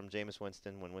catch from Jameis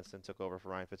Winston when Winston took over for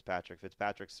Ryan Fitzpatrick.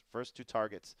 Fitzpatrick's first 2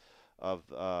 targets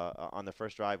on the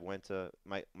first drive went to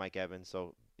Mike Evans.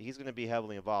 So he's going to be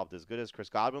heavily involved. As good as Chris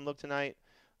Godwin looked tonight,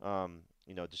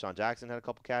 Deshaun Jackson had a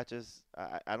couple catches.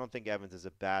 I don't think Evans is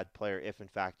a bad player if, in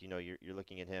fact, you're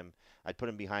looking at him. I'd put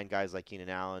him behind guys like Keenan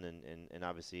Allen and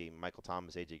obviously Michael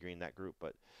Thomas, A.J. Green, that group.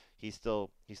 But he's still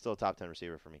a top 10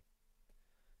 receiver for me.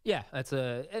 Yeah,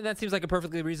 and that seems like a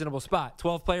perfectly reasonable spot.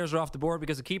 12 players are off the board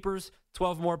because of keepers.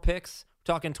 12 more picks. We're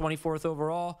talking 24th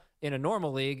overall in a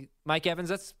normal league. Mike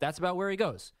Evans, that's about where he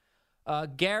goes.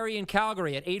 Gary in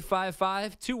Calgary at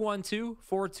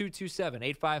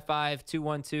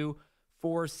 855-212-4227.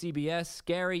 855-212-4CBS.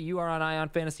 Gary, you are on Ion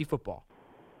Fantasy Football.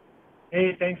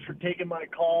 Hey, thanks for taking my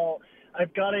call.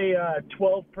 I've got a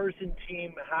 12-person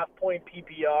team, half-point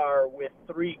PPR with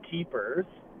 3 keepers,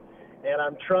 and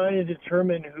I'm trying to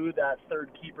determine who that 3rd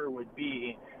keeper would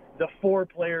be. The 4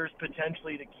 players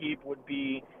potentially to keep would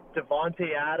be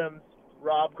Devontae Adams,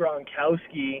 Rob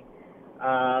Gronkowski,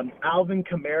 Alvin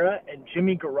Kamara, and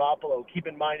Jimmy Garoppolo. Keep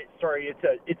in mind,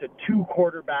 it's a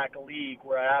 2-quarterback league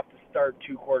where I have to start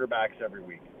 2 quarterbacks every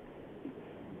week.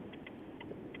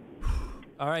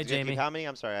 All right, Jamie. How many?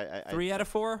 I'm sorry. 3 out of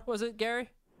 4, was it, Gary?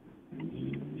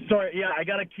 Sorry, yeah, I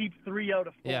got to keep 3 out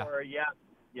of 4. Yeah.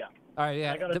 All right,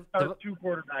 yeah. I got to start 2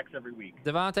 quarterbacks every week.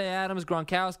 Devontae Adams,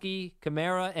 Gronkowski,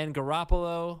 Kamara, and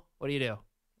Garoppolo. What do you do?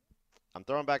 I'm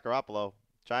throwing back Garoppolo.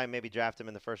 Try and maybe draft him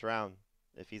in the 1st round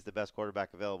if he's the best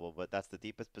quarterback available, but that's the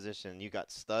deepest position. You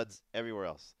got studs everywhere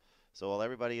else. So while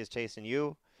everybody is chasing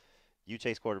you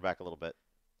chase quarterback a little bit.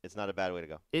 It's not a bad way to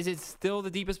go. Is it still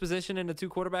the deepest position in the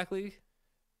 2-quarterback league?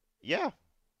 Yeah.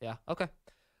 Yeah, okay.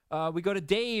 We go to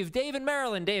Dave. Dave in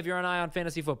Maryland. Dave, you're on Ion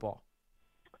Fantasy Football.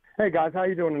 Hey, guys. How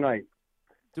you doing tonight?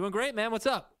 Doing great, man. What's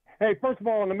up? Hey, first of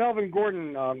all, on the Melvin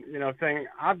Gordon thing,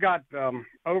 I've got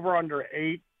over under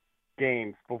 8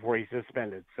 games before he's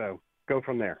suspended, so go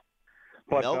from there.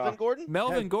 But, Melvin Gordon?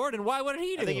 Melvin Gordon? Why? What did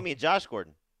he do? I think you mean Josh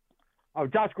Gordon. Oh,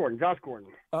 Josh Gordon.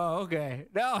 Oh, okay.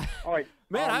 No. All right.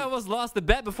 Man, I almost lost the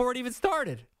bet before it even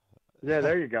started. Yeah,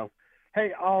 there you go.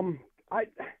 Hey,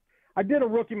 I did a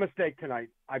rookie mistake tonight.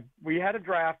 We had a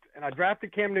draft, and I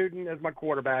drafted Cam Newton as my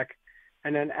quarterback,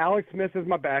 and then Alex Smith as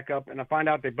my backup, and I find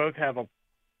out they both have a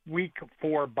week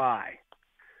 4 bye.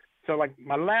 So, like,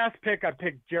 my last pick, I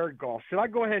picked Jared Goff. Should I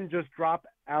go ahead and just drop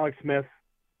Alex Smith?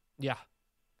 Yeah.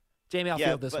 Jamie, I'll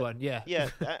field this one. Yeah. Yeah.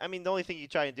 I mean, the only thing you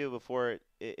try and do before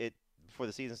before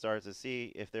the season starts is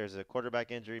see if there's a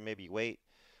quarterback injury. Maybe wait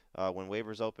when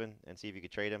waivers open and see if you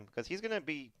could trade him, because he's gonna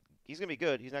be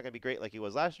good. He's not gonna be great like he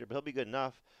was last year, but he'll be good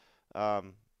enough.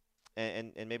 And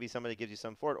maybe somebody gives you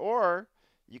some for it, or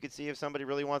you could see if somebody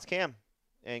really wants Cam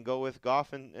and go with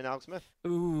Goff and Alex Smith.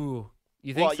 Ooh.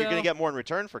 You think so? You're going to get more in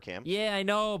return for Cam. Yeah, I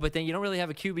know, but then you don't really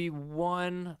have a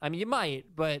QB1. I mean, you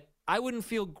might, but I wouldn't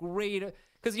feel great.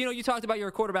 Because, you talked about your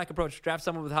quarterback approach, draft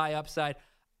someone with high upside.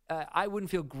 I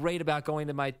wouldn't feel great about going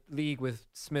to my league with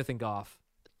Smith and Goff.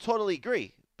 Totally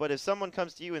agree. But if someone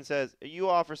comes to you and says, you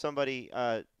offer somebody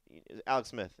Alex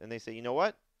Smith, and they say, you know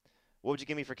what would you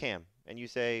give me for Cam? And you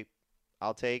say,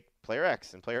 I'll take player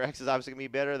X. And player X is obviously going to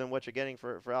be better than what you're getting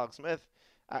for Alex Smith.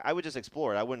 I would just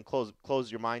explore it. I wouldn't close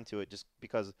your mind to it, just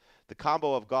because the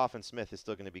combo of Goff and Smith is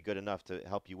still going to be good enough to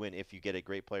help you win if you get a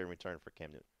great player in return for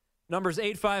Cam Newton. Numbers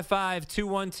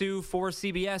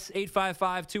 855-212-4CBS,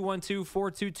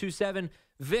 855-212-4227.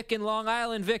 Vic in Long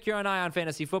Island. Vic, you're on Ion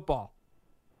Fantasy Football.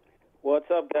 What's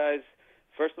up, guys?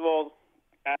 First of all,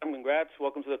 Adam, congrats.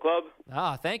 Welcome to the club.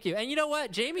 Thank you. And you know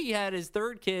what? Jamie had his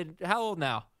third kid. How old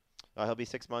now? He'll be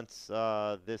 6 months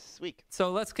this week.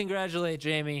 So let's congratulate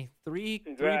Jamie. Three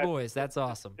boys. That's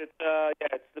awesome. It's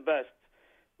it's the best.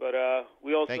 But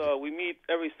we meet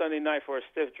every Sunday night for a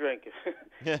stiff drink.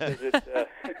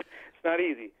 It's not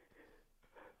easy.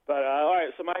 But all right.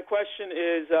 So my question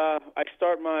is, I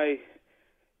start my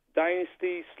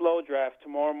Dynasty slow draft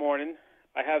tomorrow morning.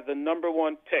 I have the number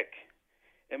 1 pick.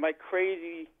 Am I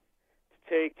crazy to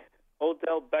take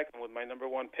Odell Beckham with my number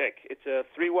 1 pick? It's a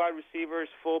 3 wide receivers,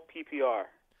 full PPR.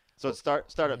 So it's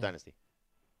startup dynasty.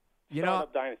 You know,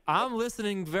 I'm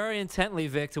listening very intently,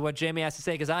 Vic, to what Jamie has to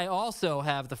say, because I also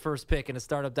have the first pick in a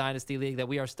startup dynasty league that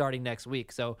we are starting next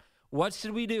week. So what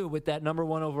should we do with that number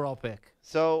 1 overall pick?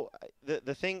 So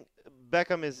the thing,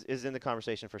 Beckham is in the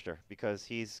conversation for sure, because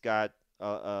he's got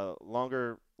a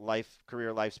longer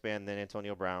career lifespan than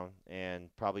Antonio Brown and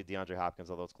probably DeAndre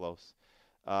Hopkins, although it's close.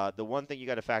 The one thing you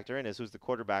got to factor in is who's the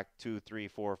quarterback 2, 3,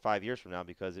 4, 5 years from now,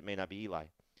 because it may not be Eli.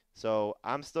 So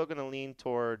I'm still going to lean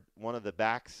toward one of the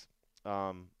backs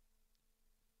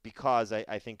because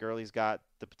I think Gurley's got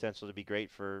the potential to be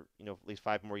great for at least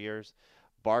 5 more years.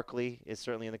 Barkley is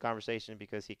certainly in the conversation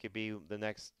because he could be the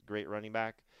next great running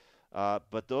back.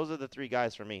 But those are the 3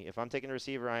 guys for me. If I'm taking a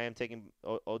receiver, I am taking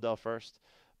Odell first,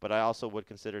 but I also would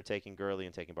consider taking Gurley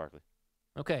and taking Barkley.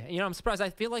 Okay. I'm surprised. I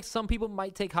feel like some people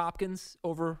might take Hopkins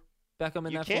over Beckham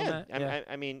in that format.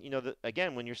 I mean,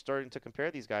 again, when you're starting to compare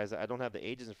these guys, I don't have the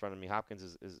ages in front of me.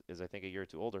 Hopkins is I think a year or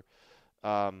 2 older.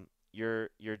 Your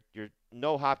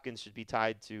no Hopkins should be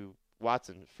tied to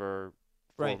Watson for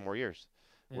 4 more years,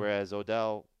 whereas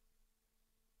Odell.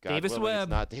 God Davis willing, Webb.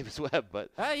 It's not Davis Webb,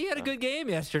 but he had a good game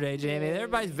yesterday, Jamie.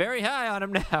 Everybody's very high on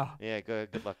him now. Yeah,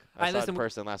 good luck. I saw it in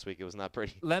person last week. It was not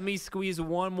pretty. Let me squeeze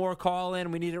one more call in.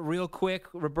 We need it real quick.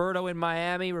 Roberto in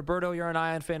Miami. Roberto, you're on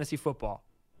Ion Fantasy Football.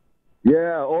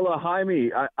 Yeah, hola,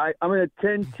 Jaime. I'm in a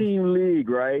 10-team league,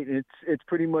 right? It's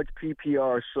pretty much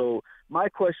PPR. So my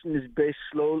question is based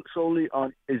solely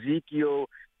on Ezekiel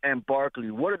and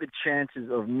Barkley. What are the chances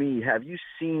of me? Have you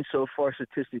seen so far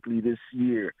statistically this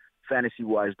year,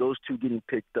 fantasy-wise, those 2 getting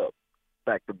picked up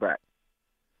back-to-back?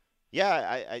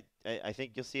 Yeah, I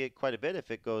think you'll see it quite a bit if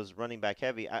it goes running back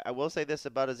heavy. I will say this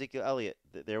about Ezekiel Elliott.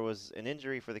 There was an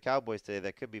injury for the Cowboys today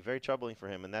that could be very troubling for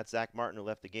him, and that's Zach Martin, who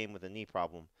left the game with a knee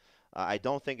problem. I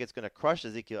don't think it's going to crush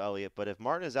Ezekiel Elliott, but if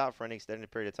Martin is out for an extended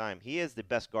period of time, he is the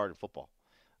best guard in football.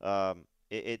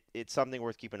 It's something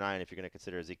worth keeping an eye on if you're going to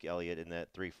consider Ezekiel Elliott in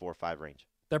that 3, 4, 5 range.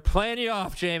 They're playing you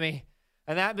off, Jamie.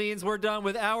 And that means we're done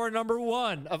with hour number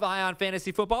 1 of Ion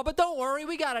Fantasy Football. But don't worry,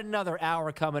 we got another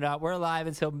hour coming up. We're live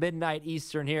until midnight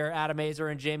Eastern here. Adam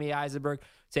Aizer and Jamey Eisenberg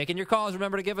taking your calls.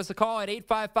 Remember to give us a call at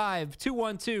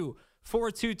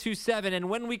 855-212-4227. And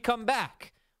when we come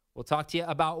back, we'll talk to you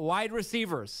about wide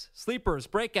receivers, sleepers,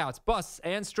 breakouts, busts,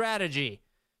 and strategy.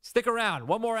 Stick around.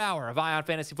 One more hour of Ion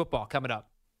Fantasy Football coming up.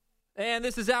 And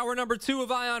this is hour number 2 of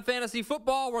Ion Fantasy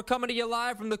Football. We're coming to you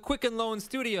live from the Quicken Loans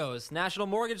Studios. National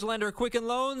mortgage lender Quicken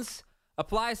Loans.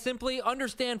 Apply simply,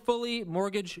 understand fully,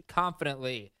 mortgage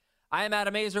confidently. I am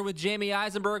Adam Aizer with Jamey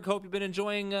Eisenberg. Hope you've been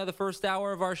enjoying the first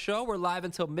hour of our show. We're live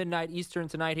until midnight Eastern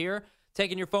tonight here.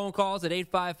 Taking your phone calls at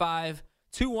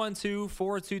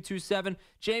 855-212-4227.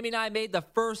 Jamie and I made the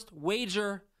first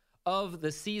wager of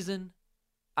the season.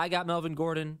 I got Melvin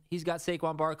Gordon. He's got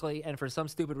Saquon Barkley. And for some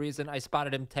stupid reason, I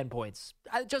spotted him 10 points.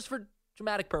 Just for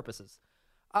dramatic purposes.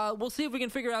 We'll see if we can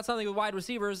figure out something with wide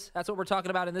receivers. That's what we're talking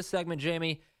about in this segment,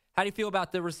 Jamie. How do you feel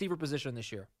about the receiver position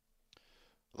this year?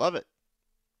 Love it.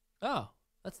 Oh,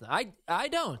 that's not, I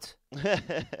don't.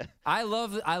 I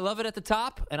love it at the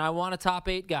top, and I want a top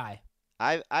 8 guy.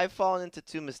 I've fallen into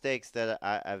 2 mistakes that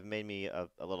have made me a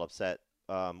little upset,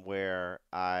 where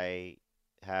I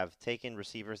have taken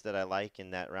receivers that I like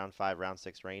in that round 5, round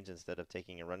 6 range instead of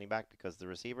taking a running back, because the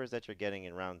receivers that you're getting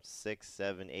in round 6,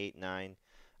 7, 8, 9,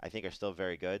 I think are still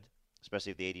very good,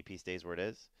 especially if the ADP stays where it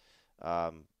is.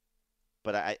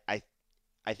 But I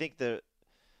think the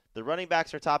running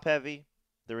backs are top heavy.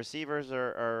 The receivers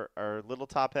are a little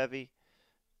top heavy.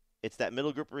 It's that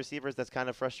middle group of receivers that's kind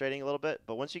of frustrating a little bit.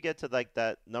 But once you get to like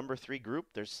that number 3 group,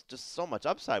 there's just so much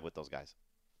upside with those guys.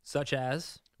 Such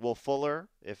as? Will Fuller,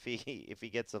 if he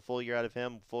gets a full year out of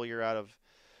him, full year out of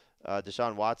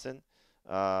Deshaun Watson.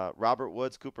 Robert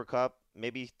Woods, Cooper Kupp,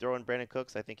 maybe throw in Brandon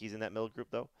Cooks. I think he's in that middle group,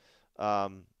 though.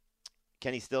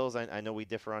 Kenny Stills, I know we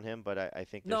differ on him, but I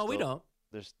think no, we don't.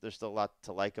 there's still a lot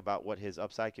to like about what his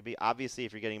upside could be. Obviously,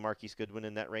 if you're getting Marquise Goodwin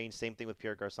in that range, same thing with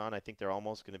Pierre Garçon. I think they're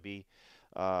almost going to be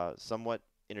somewhat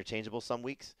interchangeable some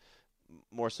weeks,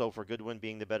 more so for Goodwin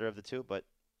being the better of the two. But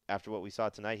after what we saw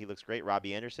tonight, he looks great.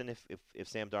 Robbie Anderson, if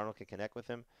Sam Darnold can connect with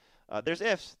him. There's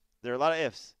ifs. There are a lot of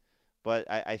ifs. But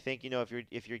I think,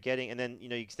 if you're getting – and then,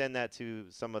 you extend that to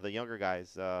some of the younger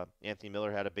guys. Anthony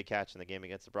Miller had a big catch in the game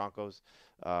against the Broncos.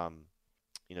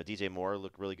 DJ Moore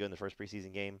looked really good in the first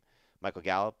preseason game. Michael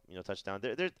Gallup, touchdown.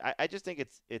 I just think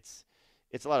it's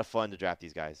a lot of fun to draft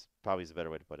these guys. Probably is a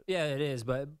better way to put it. Yeah, it is.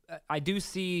 But I do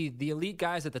see the elite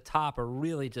guys at the top are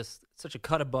really just such a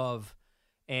cut above.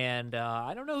 And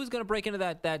I don't know who's going to break into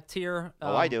that tier.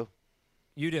 I do.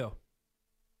 You do.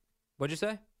 What'd you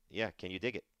say? Yeah, can you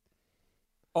dig it?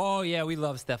 Oh, yeah, we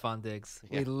love Stephon Diggs.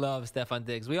 Yeah. We love Stephon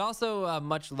Diggs. We also,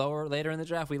 much lower later in the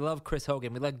draft, we love Chris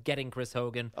Hogan. We love getting Chris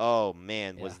Hogan. Oh,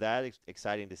 man, was that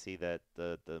exciting to see that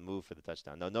the move for the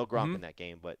touchdown. No Gronk in that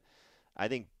game, but I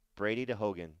think Brady to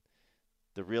Hogan,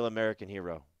 the real American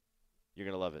hero. You're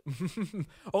going to love it.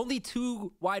 Only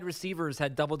 2 wide receivers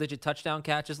had double-digit touchdown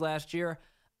catches last year.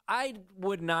 I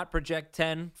would not project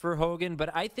 10 for Hogan,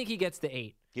 but I think he gets to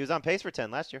 8. He was on pace for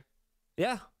 10 last year.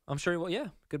 Yeah, I'm sure he will. Yeah,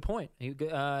 good point.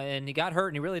 And he got hurt,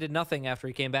 and he really did nothing after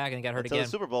he came back and he got hurt Until again.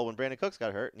 the Super Bowl when Brandon Cooks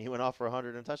got hurt, and he went off for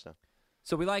 100 and a touchdown.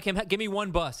 So we like him. Give me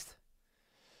one bust.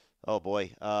 Oh,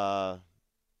 boy.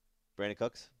 Brandon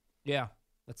Cooks? Yeah,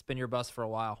 that's been your bust for a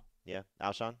while. Yeah,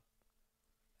 Alshon?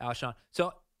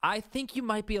 So I think you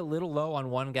might be a little low on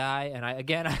one guy, and I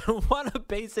don't want to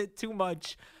base it too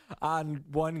much on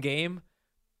one game,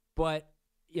 but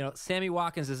Sammy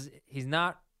Watkins he's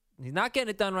not getting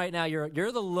it done right now.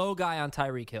 You're the low guy on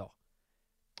Tyreek Hill.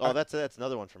 Oh, that's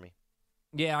another one for me.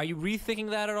 Yeah, are you rethinking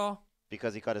that at all?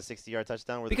 Because he caught a 60-yard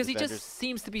touchdown. Because he just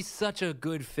seems to be such a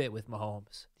good fit with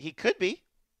Mahomes. He could be.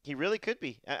 He really could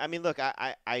be. I mean, look,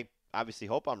 I obviously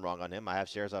hope I'm wrong on him. I have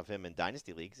shares of him in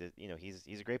dynasty leagues.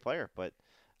 He's a great player, but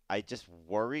I just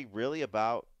worry really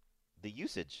about the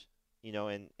usage.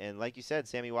 And like you said,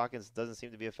 Sammy Watkins doesn't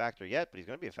seem to be a factor yet, but he's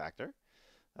going to be a factor.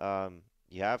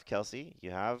 You have Kelsey.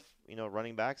 You have,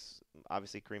 running backs,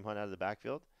 obviously Kareem Hunt out of the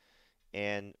backfield.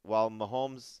 And while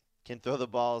Mahomes can throw the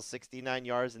ball 69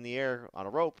 yards in the air on a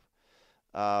rope,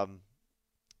 I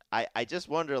just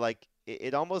wonder, like,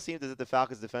 it almost seemed as if the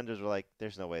Falcons defenders were like,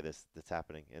 there's no way that's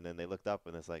happening. And then they looked up,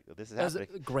 and it's like, this is happening.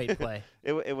 That was a great play.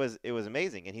 It was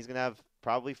amazing. And he's going to have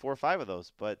probably 4 or 5 of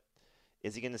those. But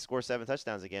is he going to score 7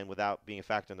 touchdowns again without being a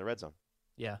factor in the red zone?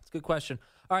 Yeah, it's a good question.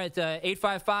 All right,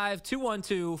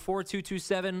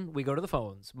 855-212-4227. We go to the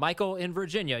phones. Michael in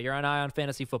Virginia, you're on Eye on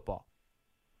Fantasy Football.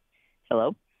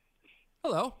 Hello.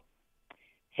 Hello.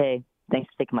 Hey, thanks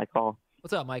for taking my call.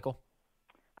 What's up, Michael?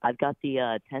 I've got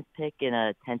the 10th pick in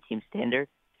a 10-team standard.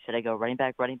 Should I go running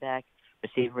back,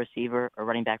 receiver, or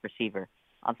running back, receiver?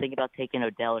 I'm thinking about taking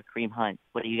Odell or Kareem Hunt.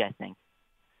 What do you guys think?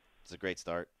 It's a great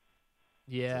start.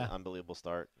 Yeah. It's an unbelievable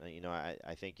start.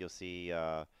 I think you'll see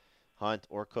Hunt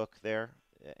or Cook there,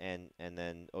 and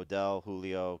then Odell,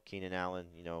 Julio, Keenan Allen.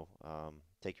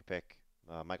 Take your pick.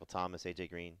 Michael Thomas,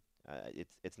 AJ Green.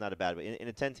 It's not a bad way. In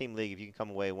a 10-team league, if you can come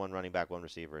away 1 running back, 1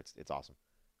 receiver, it's awesome.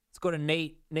 Let's go to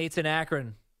Nate. Nate's in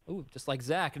Akron. Ooh, just like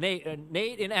Zach. Nate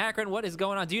in Akron, what is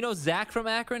going on? Do you know Zach from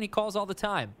Akron? He calls all the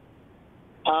time.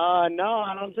 No,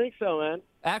 I don't think so, man.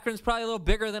 Akron's probably a little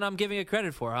bigger than I'm giving it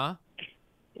credit for, huh?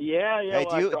 Yeah. Hey,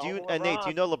 Nate, do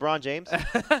you know LeBron James?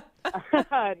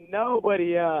 No, but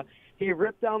he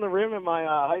ripped down the rim in my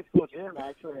high school gym,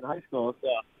 actually, in high school. So.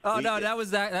 Oh, no, that was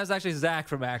Zach. That was actually Zach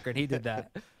from Akron. He did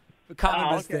that.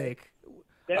 Common mistake.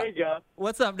 There you go.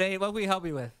 What's up, Nate? What can we help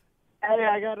you with? Hey,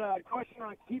 I got a question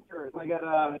on keepers. I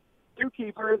got 2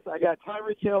 keepers. I got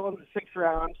Tyreek Hill in the 6th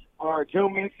round, or Joe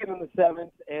Mixon in the 7th,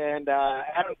 and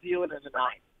Adam Thielen in the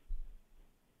 9th.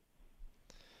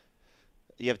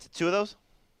 You have 2 of those?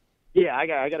 Yeah, I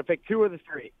got to pick 2 of the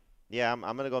 3. Yeah, I'm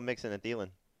going to go Mixon and Thielen.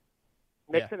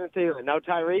 Mixon and Thielen. No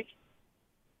Tyreek?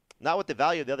 Not with the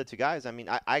value of the other 2 guys. I mean,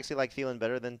 I actually like Thielen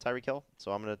better than Tyreek Hill,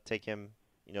 so I'm going to take him,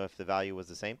 if the value was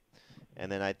the same.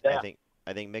 And then I think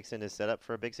Mixon is set up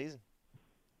for a big season.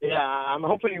 Yeah, I'm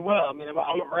hoping he will. I mean, I'm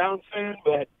a Browns fan,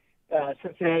 but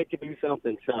Cincinnati could do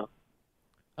something. So. All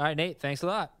right, Nate, thanks a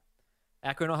lot.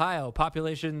 Akron, Ohio,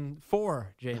 population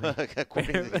 4, Jamie.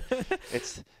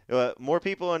 It's more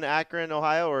people in Akron,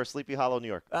 Ohio, or Sleepy Hollow, New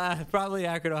York? Probably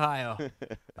Akron, Ohio.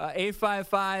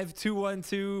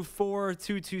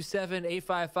 855-212-4227,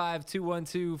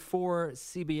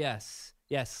 855-212-4CBS.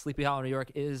 Yes, Sleepy Hollow, New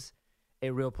York is a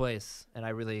real place, and I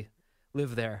really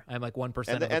live there. I'm like 1% of the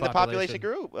population. And the population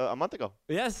grew a month ago.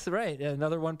 Yes, right. Yeah,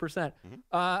 another 1%.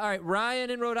 All right, Ryan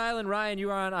in Rhode Island. Ryan,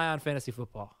 you are on Eye on Fantasy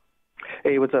Football.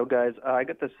 Hey, what's up, guys? I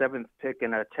got the 7th pick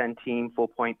in a 10-team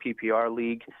full-point PPR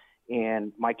league,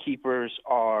 and my keepers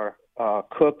are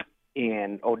Cook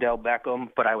and Odell Beckham,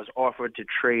 but I was offered to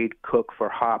trade Cook for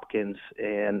Hopkins,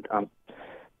 and I'm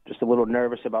just a little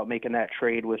nervous about making that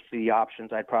trade with the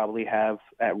options I'd probably have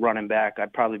at running back.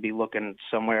 I'd probably be looking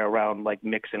somewhere around like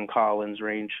Mixon Collins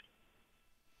range.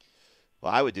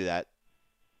 Well, I would do that.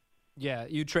 Yeah,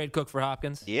 you trade Cook for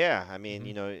Hopkins? Yeah, I mean,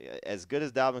 as good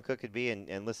as Dalvin Cook could be,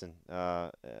 and listen, my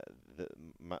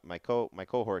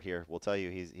cohort here will tell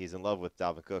you he's in love with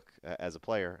Dalvin Cook as a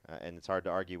player, and it's hard to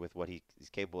argue with what he's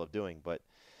capable of doing. But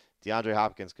DeAndre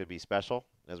Hopkins could be special,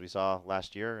 as we saw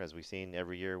last year, as we've seen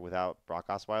every year without Brock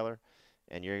Osweiler.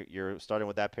 And you're starting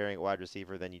with that pairing at wide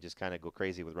receiver, then you just kind of go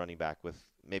crazy with running back. With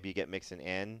maybe you get Mixon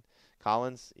and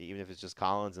Collins, even if it's just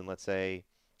Collins and let's say,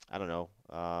 I don't know.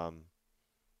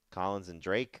 Collins and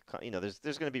Drake,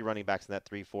 there's going to be running backs in that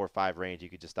 3, 4, 5 range. You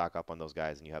could just stock up on those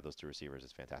guys, and you have those two receivers.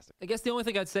 It's fantastic. I guess the only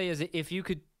thing I'd say is if you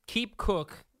could keep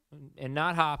Cook and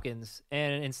not Hopkins,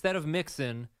 and instead of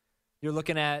Mixon, you're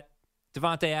looking at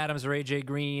Devontae Adams or A.J.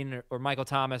 Green or Michael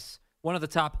Thomas, one of the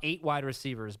top 8 wide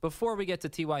receivers, before we get to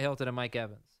T.Y. Hilton and Mike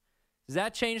Evans. Does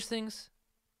that change things?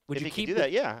 Would you keep do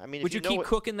that? Yeah. I mean, would you keep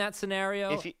Cook in that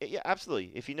scenario? Yeah,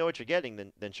 absolutely. If you know what you're getting,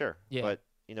 then sure. Yeah. But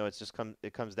it's just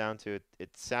it comes down to it.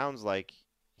 It sounds like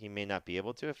he may not be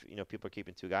able to if people are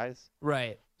keeping 2 guys.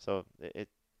 Right. So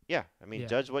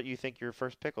judge what you think your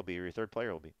first pick will be or your third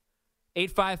player will be.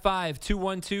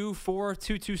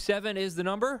 855-212-4227 is the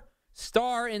number.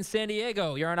 Star in San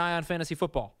Diego. You're on Ion Fantasy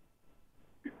Football.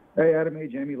 Hey, Adam. Hey,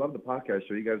 Jamie. Love the podcast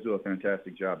show. You guys do a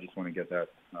fantastic job. Just want to get that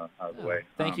out of the way.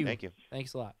 Thank you. Thank you.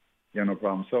 Thanks a lot. Yeah, no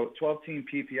problem. So 12-team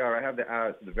PPR, I have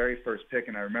the very first pick,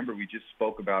 and I remember we just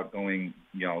spoke about going,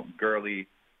 Gurley,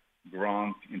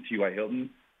 Gronk, and T.Y. Hilton.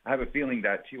 I have a feeling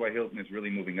that T.Y. Hilton is really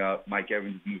moving up, Mike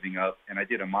Evans is moving up, and I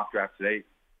did a mock draft today.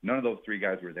 None of those 3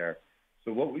 guys were there.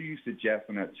 So what would you suggest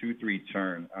on that 2-3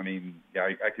 turn? I mean,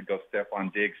 I could go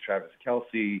Stephon Diggs, Travis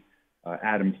Kelce,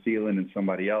 Adam Thielen, and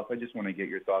somebody else. I just want to get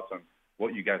your thoughts on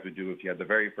what you guys would do if you had the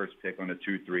very first pick on a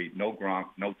 2-3, no Gronk,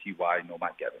 no T.Y., no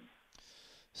Mike Evans.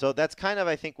 So that's kind of,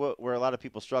 I think, where a lot of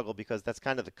people struggle because that's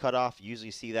kind of the cutoff. You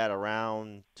usually see that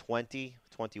around 20,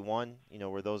 21,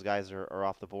 where those guys are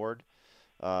off the board.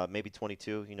 Maybe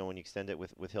 22, when you extend it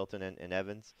with Hilton and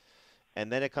Evans.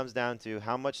 And then it comes down to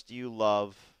how much do you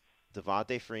love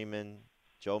Devontae Freeman,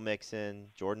 Joe Mixon,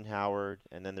 Jordan Howard,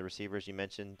 and then the receivers you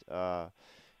mentioned.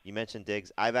 You mentioned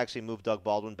Diggs. I've actually moved Doug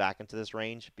Baldwin back into this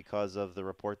range because of the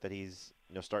report that he's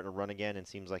starting to run again and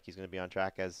seems like he's going to be on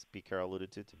track, as Pete Carroll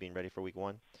alluded to being ready for Week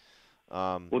 1.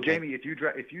 Well, Jamie, if you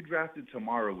drafted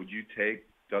tomorrow, would you take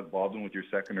Doug Baldwin with your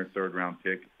second or third round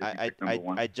pick?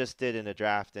 I just did in a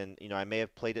draft, and I may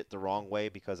have played it the wrong way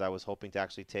because I was hoping to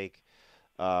actually take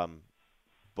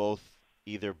both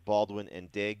either Baldwin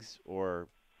and Diggs or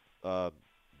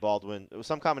Baldwin. It was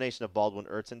some combination of Baldwin,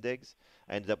 Ertz, and Diggs.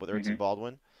 I ended up with Ertz and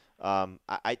Baldwin.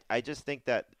 I just think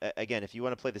that, again, if you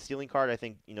want to play the ceiling card, I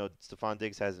think, Stephon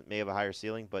Diggs may have a higher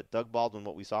ceiling, but Doug Baldwin,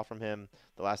 what we saw from him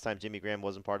the last time Jimmy Graham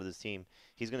wasn't part of this team,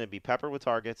 he's going to be peppered with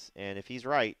targets, and if he's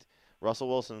right, Russell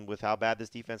Wilson, with how bad this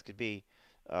defense could be,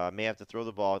 may have to throw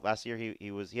the ball. Last year, he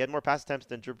had more pass attempts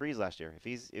than Drew Brees last year. If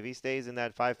he stays in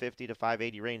that 550 to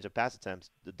 580 range of pass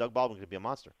attempts, Doug Baldwin could be a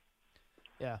monster.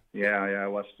 Yeah. Yeah, I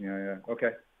watched. Yeah.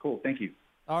 Okay, cool. Thank you.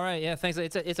 All right, yeah, thanks.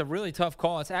 It's a really tough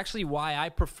call. It's actually why I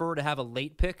prefer to have a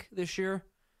late pick this year,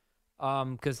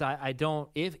 because I don't.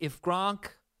 If Gronk,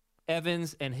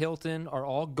 Evans, and Hilton are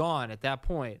all gone at that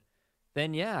point,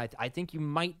 then yeah, I think you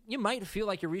might feel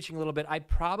like you're reaching a little bit. I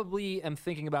probably am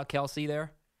thinking about Kelce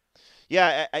there.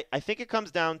 Yeah, I think it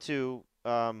comes down to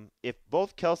if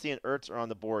both Kelce and Ertz are on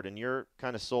the board, and you're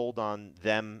kind of sold on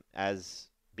them as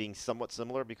being somewhat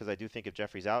similar, because I do think if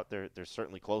Jeffrey's out, they're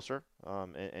certainly closer,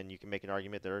 and you can make an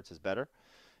argument that Ertz is better.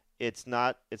 It's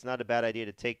not a bad idea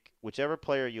to take whichever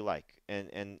player you like,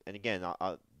 and again,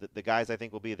 the guys I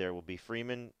think will be there will be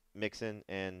Freeman, Mixon,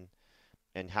 and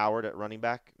Howard at running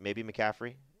back, maybe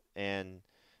McCaffrey, and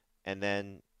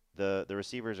then the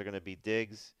receivers are going to be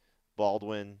Diggs,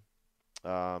 Baldwin,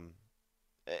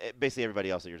 basically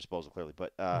everybody else at your disposal, clearly.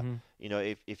 But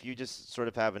if you just sort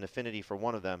of have an affinity for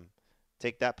one of them,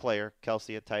 take that player,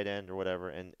 Kelce at tight end or whatever,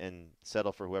 and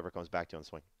settle for whoever comes back to you on the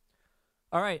swing.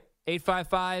 All right,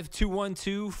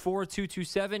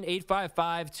 855-212-4227,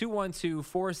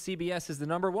 855-212-4CBS is the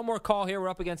number. One more call here. We're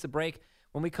up against the break.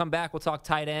 When we come back, we'll talk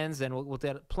tight ends, and we'll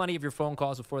get plenty of your phone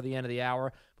calls before the end of the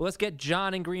hour. But let's get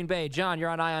John in Green Bay. John, you're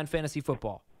on Ion Fantasy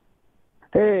Football.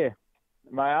 Hey,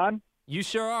 am I on? You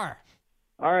sure are.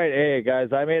 All right, hey,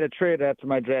 guys, I made a trade after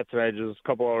my draft today just a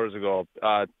couple hours ago.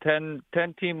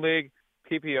 10-team league,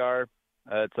 PPR,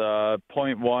 That's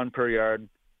 .1 per yard,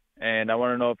 and I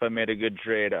want to know if I made a good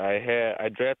trade. I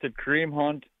drafted Kareem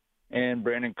Hunt and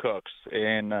Brandon Cooks,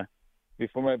 and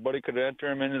before my buddy could enter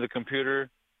him into the computer,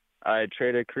 I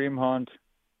traded Kareem Hunt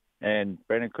and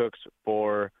Brandon Cooks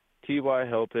for T.Y.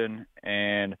 Hilton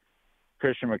and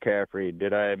Christian McCaffrey.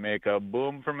 Did I make a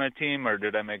boom for my team, or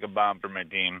did I make a bomb for my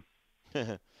team?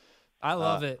 I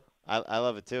love it. I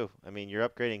love it too. I mean, you're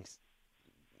upgrading.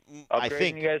 I Upgrading,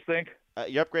 think you guys think?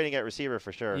 you're upgrading at receiver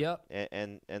for sure. Yep.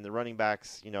 And the running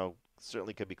backs,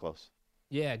 certainly could be close.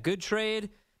 Yeah, good trade.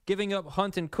 Giving up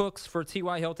Hunt and Cooks for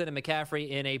T.Y. Hilton and McCaffrey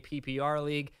in a PPR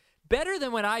league. Better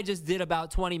than what I just did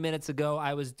about 20 minutes ago.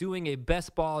 I was doing a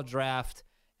best ball draft,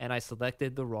 and I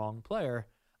selected the wrong player.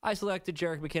 I selected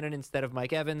Jerick McKinnon instead of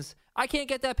Mike Evans. I can't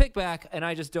get that pick back, and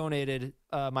I just donated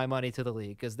my money to the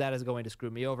league because that is going to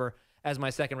screw me over as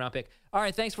my second-round pick. All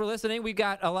right, thanks for listening. We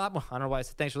got a lot more. I don't know why I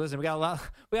said thanks for listening. We got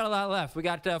a lot left. We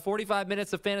got 45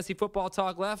 minutes of fantasy football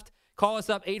talk left. Call us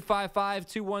up,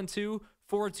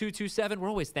 855-212-4227. We're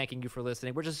always thanking you for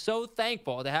listening. We're just so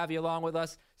thankful to have you along with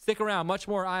us. Stick around. Much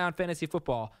more Eye on Fantasy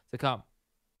Football to come.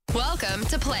 Welcome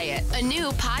to Play It, a new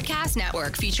podcast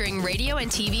network featuring radio and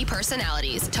TV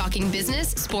personalities talking business,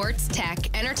 sports,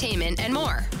 tech, entertainment, and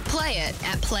more. Play it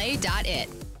at play.it.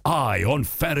 Eye on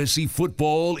Fantasy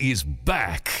Football is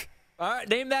back. All right,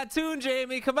 name that tune,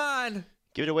 Jamie. Come on.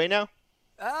 Give it away now?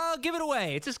 I'll give it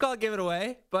away. It's just called Give It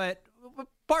Away, but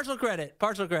partial credit.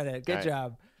 Good right.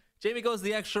 job. Jamie goes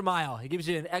the extra mile. He gives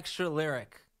you an extra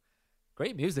lyric.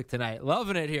 Great music tonight.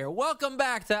 Loving it here. Welcome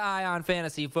back to Eye on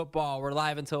Fantasy Football. We're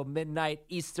live until midnight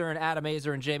Eastern. Adam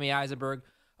Aizer and Jamey Eisenberg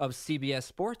of CBS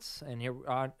Sports. And here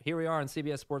we are on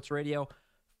CBS Sports Radio.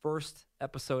 First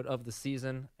episode of the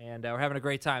season. And we're having a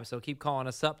great time. So keep calling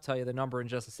us up. Tell you the number in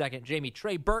just a second. Jamie,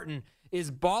 Trey Burton is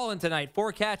balling tonight.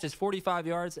 4 catches, 45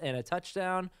 yards, and a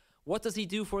touchdown. What does he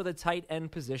do for the tight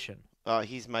end position?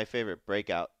 He's my favorite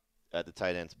breakout at the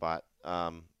tight end spot.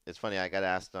 It's funny. I got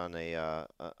asked on a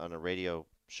radio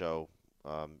show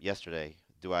yesterday,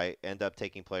 do I end up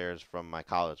taking players from my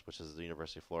college, which is the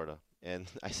University of Florida? And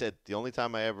I said the only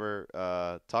time I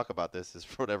ever talk about this is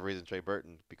for whatever reason Trey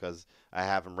Burton, because I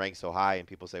have him ranked so high, and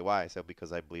people say why. I said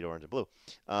because I bleed orange and blue.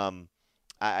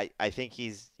 I think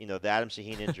he's, the Adam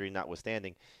Shaheen injury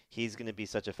notwithstanding, he's going to be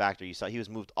such a factor. You saw he was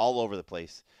moved all over the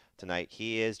place tonight.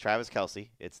 He is Travis Kelce.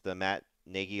 It's the Matt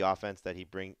Nagy offense that he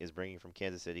is bringing from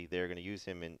Kansas City. They're going to use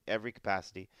him in every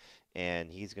capacity,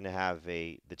 and he's going to have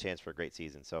the chance for a great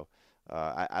season. So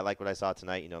I like what I saw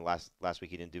tonight. Last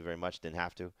week he didn't do very much, didn't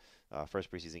have to.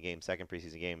 First preseason game, second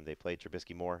preseason game, they played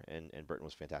Trubisky more, and Burton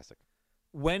was fantastic.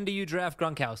 When do you draft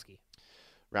Gronkowski?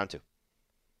 Round 2.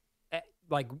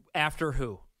 Like after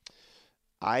who?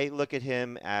 I look at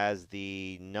him as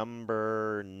the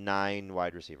number 9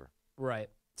 wide receiver. Right.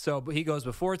 So he goes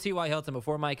before T.Y. Hilton,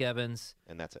 before Mike Evans.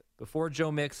 And that's it. Before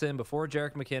Joe Mixon, before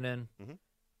Jerick McKinnon. Mm-hmm.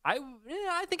 I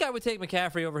think I would take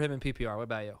McCaffrey over him in PPR. What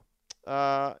about you?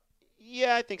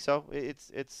 Yeah, I think so.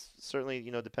 It's certainly,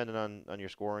 dependent on your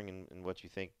scoring and what you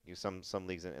think. Some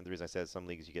leagues, and the reason I said some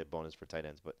leagues you get bonus for tight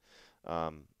ends. But,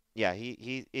 yeah,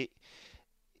 he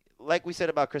like we said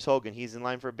about Chris Hogan, he's in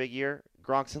line for a big year.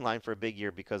 Gronk's in line for a big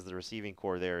year because the receiving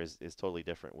core there is totally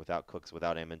different without Cooks,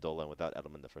 without Amendola, and without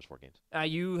Edelman the first 4 games.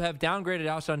 You have downgraded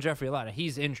Alshon Jeffrey a lot.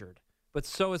 He's injured. But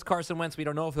so is Carson Wentz. We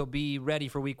don't know if he'll be ready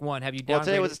for week 1. Have you downgraded? Well,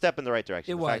 today was a step in the right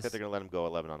direction. The fact that they're going to let him go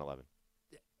 11 on 11.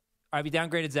 Have you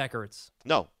downgraded Zach Ertz?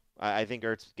 No. I think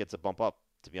Ertz gets a bump up,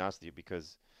 to be honest with you,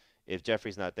 because if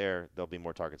Jeffrey's not there, there'll be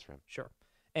more targets for him. Sure.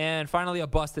 And finally, a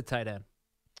busted tight end.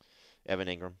 Evan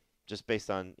Ingram. Just based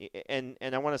on – and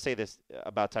I want to say this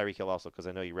about Tyreek Hill also, because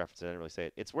I know you referenced it. I didn't really say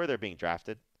it. It's where they're being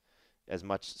drafted as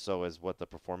much so as what the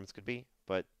performance could be.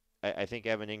 But I think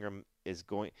Evan Ingram is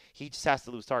going – he just has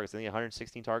to lose targets. I think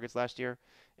 116 targets last year,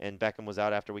 and Beckham was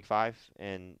out after week 5,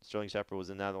 and Sterling Shepard was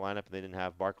in and out of the lineup, and they didn't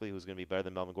have Barkley, who's going to be better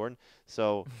than Melvin Gordon.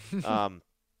 So,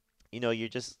 you're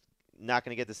just not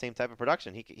going to get the same type of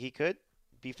production. He could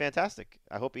be fantastic.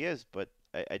 I hope he is, but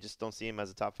I just don't see him as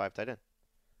a top 5 tight end.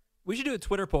 We should do a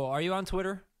Twitter poll. Are you on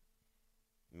Twitter?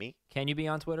 Me? Can you be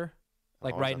on Twitter?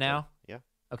 Like Always right on now? Twitter.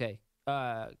 Yeah. Okay.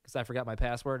 Because I forgot my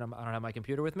password. I don't have my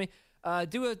computer with me.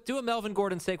 Do a Melvin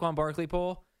Gordon, Saquon Barkley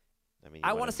poll.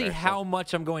 I want to see how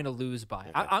much I'm going to lose by.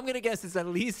 Okay. I'm going to guess it's at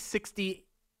least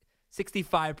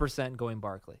 65% going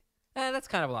Barkley. That's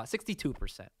kind of a lot.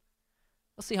 62%.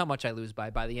 We'll see how much I lose by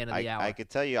the end of the hour. I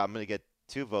could tell you I'm going to get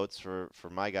 2 votes for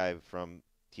my guy from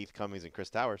Keith Cummings and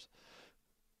Chris Towers.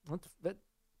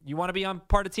 You want to be on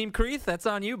part of Team Creeth? That's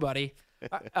on you, buddy.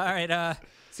 All right.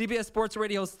 CBS Sports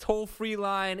Radio's toll-free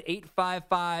line,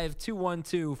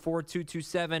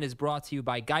 855-212-4227, is brought to you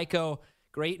by Geico.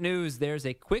 Great news. There's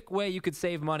a quick way you could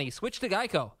save money. Switch to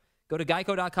Geico. Go to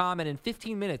geico.com, and in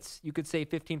 15 minutes, you could save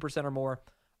 15% or more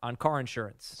on car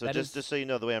insurance. So just so you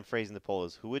know, the way I'm phrasing the poll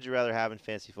is, who would you rather have in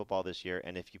fantasy football this year?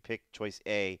 And if you pick choice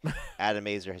A, Adam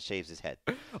Aizer shaves his head.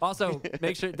 Also,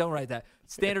 make sure, don't write that.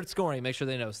 Standard scoring. Make sure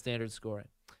they know standard scoring.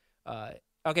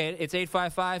 Okay, it's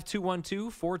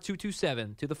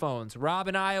 855-212-4227 to the phones. Rob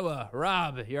in Iowa.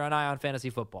 Rob, you're on Ion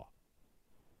Fantasy Football.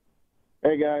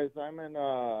 Hey, guys. I'm in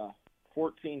a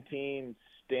 14-team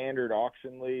standard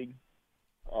auction league.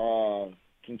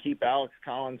 Can keep Alex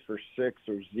Collins for 6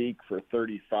 or Zeke for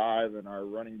 35, and our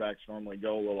running backs normally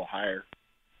go a little higher.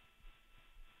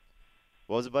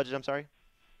 What was the budget? I'm sorry?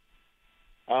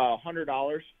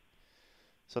 $100.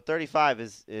 So 35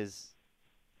 is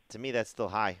to me, that's still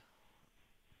high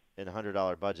in a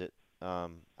 $100 budget.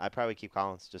 I'd probably keep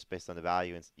Collins just based on the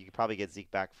value, and you could probably get Zeke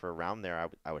back for around there.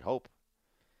 I would hope.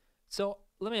 So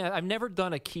I've never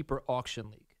done a keeper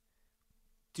auction league.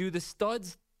 Do the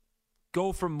studs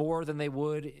go for more than they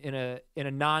would in a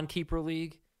non-keeper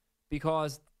league?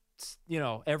 Because,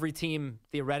 every team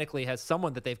theoretically has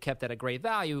someone that they've kept at a great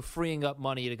value, freeing up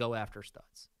money to go after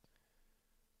studs.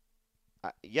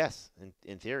 Yes,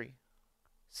 in theory.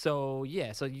 So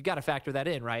you got to factor that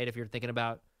in, right? If you're thinking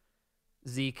about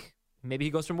Zeke, maybe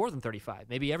he goes for more than 35.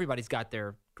 Maybe everybody's got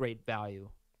their great value.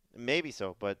 Maybe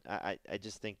so, but I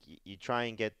just think you try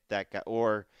and get that guy,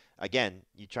 or again,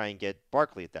 you try and get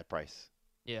Barkley at that price.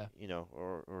 Yeah.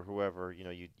 Or whoever,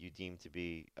 you deem to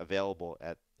be available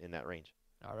in that range.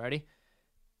 Alrighty.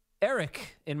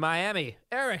 Eric in Miami.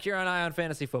 Eric, you're on Ion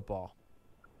Fantasy Football.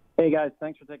 Hey, guys.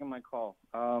 Thanks for taking my call.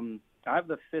 I have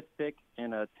the 5th pick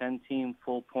in a 10-team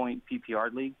full-point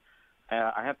PPR league.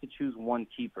 I have to choose one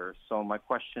keeper. So my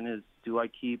question is, do I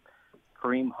keep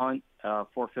Kareem Hunt,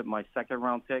 forfeit my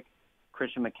 2nd-round pick,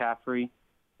 Christian McCaffrey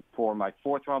for my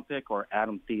 4th-round pick, or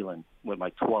Adam Thielen with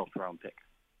my 12th-round pick?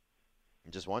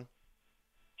 Just one?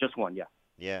 Just one, yeah.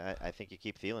 Yeah, I think you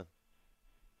keep Thielen.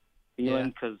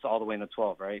 Thielen, because all the way in the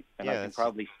 12, right? And Yeah, I can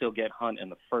probably still get Hunt in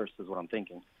the 1st is what I'm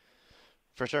thinking.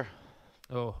 For sure.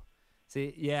 Oh,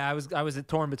 see, yeah, I was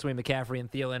torn between McCaffrey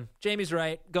and Thielen. Jamie's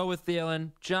right. Go with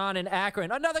Thielen. John in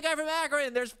Akron. Another guy from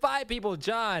Akron. There's 5 people.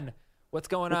 John, what's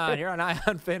going on? You're on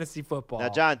Ion Fantasy Football. Now,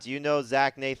 John, do you know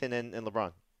Zach, Nathan, and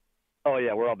LeBron? Oh,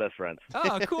 yeah, we're all best friends.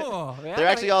 Oh, cool. Yeah, They're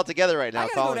actually all together right now. I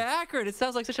gotta go to Akron. It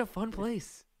sounds like such a fun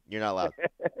place. You're not allowed.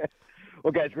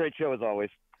 Well, guys, great show as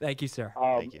always. Thank you, sir.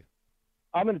 Thank you.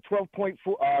 I'm in a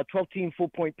 12-team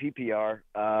full-point PPR.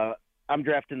 I'm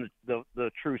drafting the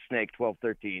true snake,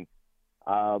 12-13.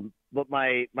 But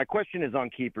my question is on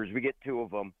keepers. We get 2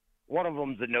 of them. One of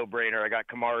them's a no-brainer. I got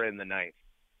Kamara in the 9th.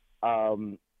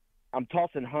 I'm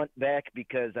tossing Hunt back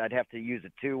because I'd have to use a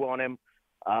 2 on him.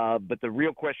 But the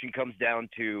real question comes down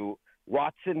to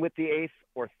Watson with the 8th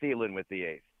or Thielen with the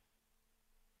 8th.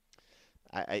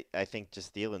 I think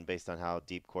just Thielen based on how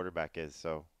deep quarterback is.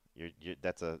 So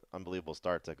that's an unbelievable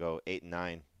start to go 8 and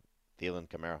 9. Thielen,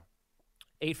 Kamara.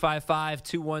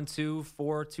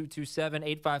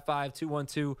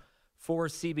 855-212-4227.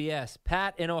 855-212-4CBS.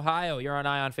 Pat in Ohio, you're on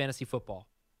Ion Fantasy Football.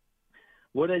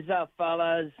 What is up,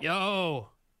 fellas? Yo.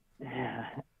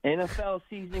 NFL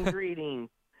season greetings.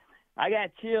 I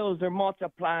got chills. They're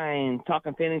multiplying.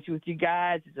 Talking fantasy with you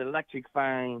guys is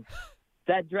electrifying.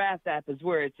 That draft app is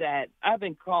where it's at. I've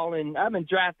been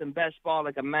drafting best ball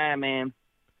like a madman.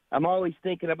 I'm always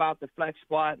thinking about the flex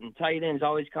spot, and tight ends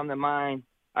always come to mind.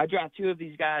 I draft 2 of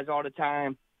these guys all the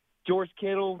time. George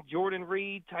Kittle, Jordan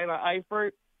Reed, Tyler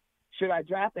Eifert. Should I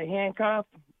draft a handcuff?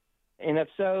 And if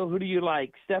so, who do you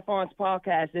like? Stefan's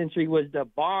podcast entry was the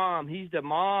bomb. He's the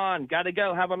man. Got to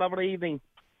go. Have a lovely evening.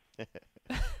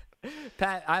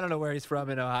 Pat, I don't know where he's from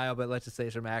in Ohio, but let's just say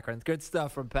he's from Akron. Good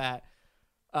stuff from Pat.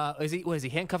 Is he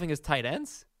handcuffing his tight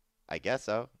ends? I guess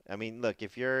so. I mean, look,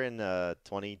 if you're in a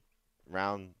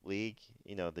 20-round league,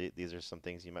 these are some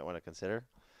things you might want to consider.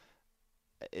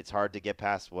 It's hard to get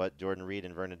past what Jordan Reed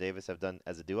and Vernon Davis have done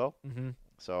as a duo. Mm-hmm.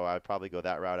 So I'd probably go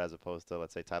that route as opposed to,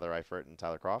 let's say, Tyler Eifert and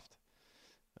Tyler Kroft.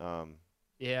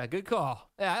 Yeah, good call.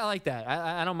 Yeah, I like that.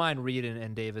 I don't mind Reed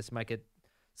and Davis. Might get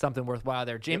something worthwhile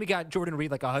there. Jamie got Jordan Reed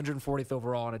like 140th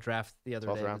overall in a draft the other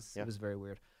day. It was very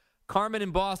weird. Carmen in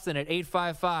Boston at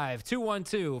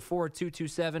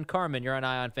 855-212-4227. Carmen, you're on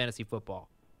Ion Fantasy Football.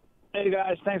 Hey,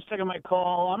 guys. Thanks for taking my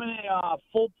call. I'm in a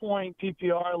full-point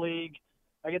PPR league.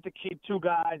 I get to keep 2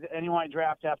 guys, anyone I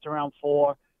draft after round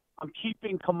 4. I'm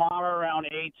keeping Kamara around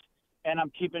 8, and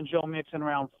I'm keeping Joe Mixon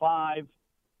around 5.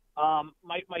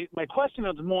 My question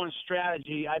is more in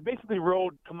strategy. I basically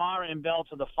rode Kamara and Bell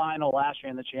to the final last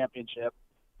year in the championship.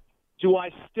 Do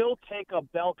I still take a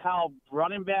bell cow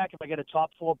running back if I get a top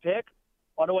 4 pick,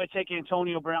 or do I take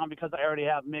Antonio Brown because I already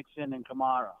have Mixon and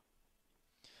Kamara?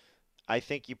 I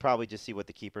think you probably just see what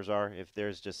the keepers are. If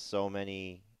there's just so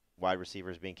many wide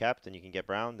receivers being kept and you can get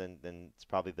Brown, then it's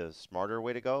probably the smarter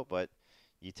way to go. But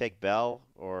you take Bell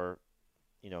or,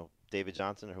 David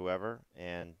Johnson or whoever,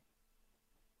 and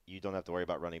you don't have to worry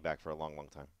about running back for a long, long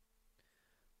time.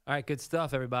 All right, good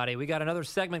stuff, everybody. We got another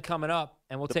segment coming up,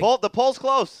 and we'll take the poll's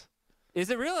close. Is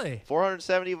it really?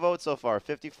 470 votes so far,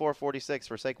 54-46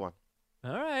 for Saquon.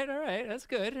 All right. That's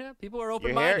good. Yeah, people are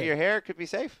open-minded. Your hair could be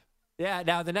safe. Yeah,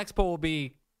 now the next poll will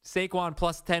be Saquon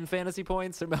plus 10 fantasy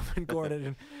points or Melvin Gordon,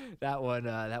 and that one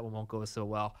won't go so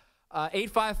well.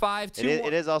 855-2.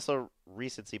 It is also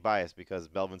recency bias because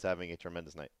Melvin's having a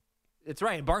tremendous night. It's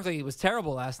right. Barkley was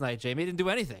terrible last night, Jamie. He didn't do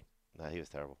anything. No, he was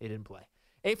terrible. He didn't play.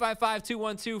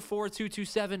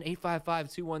 855-212-4227,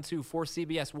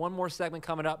 855-212-4CBS. One more segment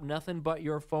coming up. Nothing but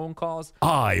your phone calls.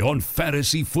 Eye on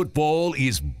Fantasy Football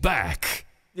is back.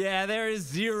 Yeah, there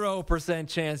is 0%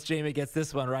 chance Jamie gets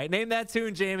this one right. Name that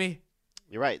tune, Jamie.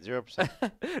 You're right,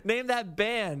 0%. Name that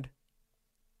band.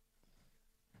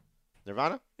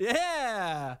 Nirvana?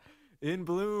 Yeah. In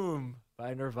Bloom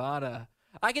by Nirvana.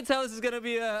 I can tell this is going to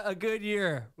be a good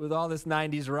year with all this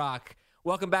 90s rock.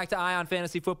 Welcome back to Eye on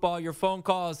Fantasy Football. Your phone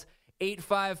calls,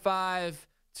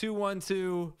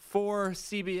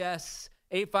 855-212-4CBS,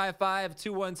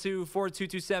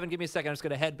 855-212-4227. Give me a second. I'm just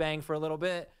going to headbang for a little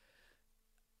bit.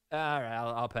 All right,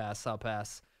 I'll pass.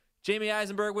 Jamey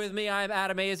Eisenberg with me. I'm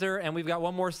Adam Aizer, and we've got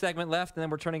one more segment left, and then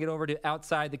we're turning it over to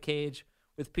Outside the Cage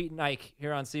with Pete and Ike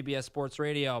here on CBS Sports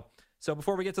Radio. So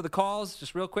before we get to the calls,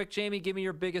 just real quick, Jamie, give me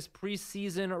your biggest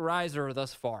preseason riser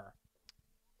thus far.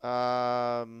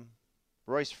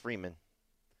 Royce Freeman.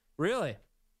 Really?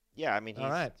 Yeah, I mean,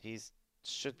 right. he's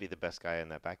should be the best guy in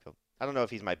that backfield. I don't know if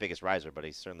he's my biggest riser, but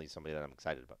he's certainly somebody that I'm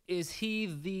excited about. Is he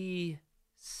the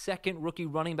second rookie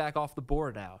running back off the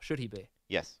board now? Should he be?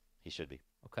 Yes, he should be.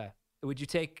 Okay. Would you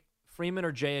take Freeman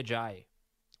or Jay Ajayi?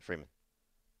 Freeman.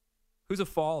 Who's a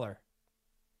faller?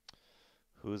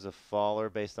 Who's a faller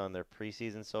based on their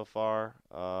preseason so far?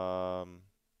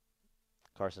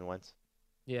 Carson Wentz.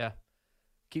 Yeah.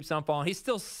 Keeps on falling. He's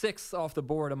still 6th off the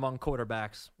board among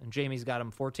quarterbacks, and Jamie's got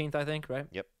him 14th, I think, right?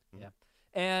 Yep. Yeah.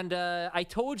 And I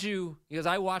told you, because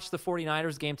I watched the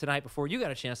 49ers game tonight before you got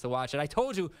a chance to watch it, I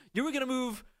told you were going to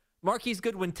move Marquise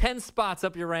Goodwin 10 spots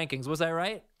up your rankings. Was I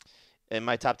right? In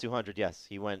my top 200, yes.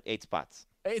 He went 8 spots.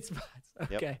 8 spots.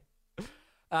 Okay. Yep.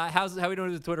 How are we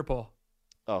doing with the Twitter poll?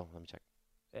 Oh, let me check.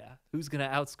 Yeah. Who's going to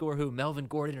outscore who? Melvin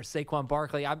Gordon or Saquon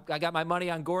Barkley? I got my money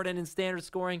on Gordon in standard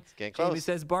scoring. It's getting close. Jamie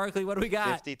says Barkley. What do we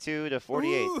got?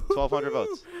 52-48. Ooh. 1,200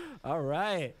 votes. All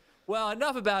right. Well,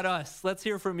 enough about us. Let's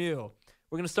hear from you.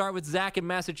 We're going to start with Zach in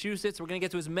Massachusetts. We're going to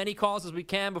get to as many calls as we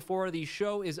can before the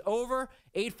show is over.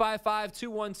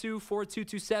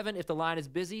 855-212-4227. If the line is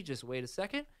busy, just wait a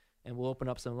second, and we'll open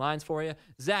up some lines for you.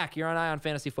 Zach, you're on Eye on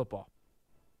Fantasy Football.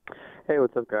 Hey,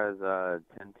 what's up, guys?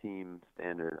 10-team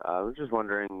standard. I was just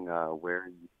wondering where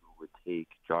you would take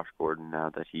Josh Gordon now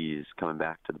that he's coming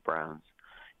back to the Browns,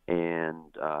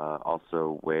 and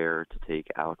also where to take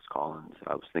Alex Collins.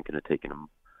 I was thinking of taking him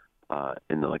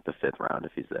in the 5th round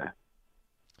if he's there.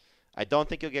 I don't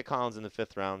think you'll get Collins in the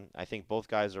 5th round. I think both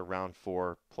guys are round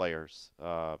 4 players.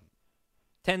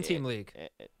 10-team league.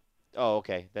 Oh,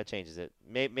 okay. That changes it.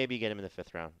 Maybe you get him in the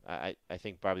 5th round. I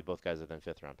think probably both guys are then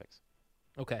 5th round picks.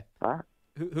 Okay. All right.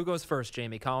 Who goes first,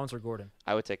 Jamie? Collins or Gordon?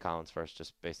 I would take Collins first,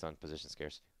 just based on position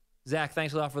scarcity. Zach,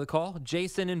 thanks a lot for the call.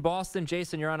 Jason in Boston.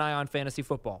 Jason, you're on Eye on Fantasy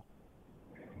Football.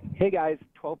 Hey, guys.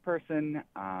 12-person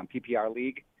PPR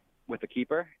league with a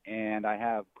keeper, and I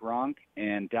have Gronk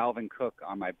and Dalvin Cook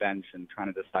on my bench and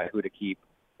trying to decide who to keep.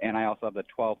 And I also have the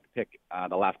 12th pick,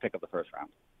 the last pick of the 1st round.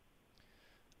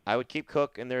 I would keep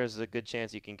Cook, and there's a good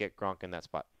chance you can get Gronk in that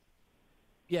spot.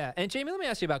 Yeah, and Jamie, let me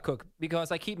ask you about Cook, because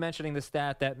I keep mentioning the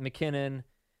stat that McKinnon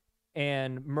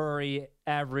and Murray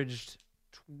averaged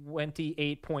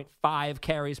 28.5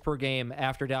 carries per game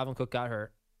after Dalvin Cook got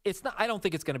hurt. It's not. I don't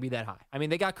think it's going to be that high. I mean,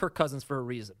 they got Kirk Cousins for a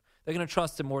reason. They're going to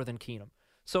trust him more than Keenum.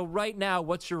 So right now,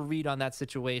 what's your read on that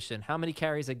situation? How many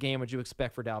carries a game would you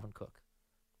expect for Dalvin Cook?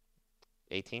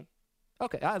 18.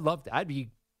 Okay, I love that. I'd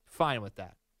be fine with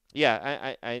that.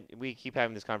 Yeah, we keep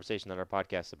having this conversation on our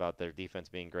podcast about their defense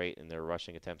being great and their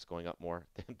rushing attempts going up more.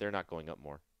 They're not going up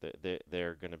more.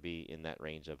 They're going to be in that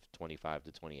range of 25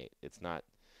 to 28. It's not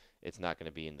going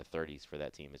to be in the 30s for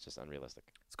that team. It's just unrealistic.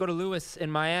 Let's go to Lewis in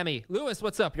Miami. Lewis,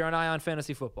 what's up? You're on Eye on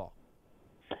Fantasy Football.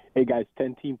 Hey, guys,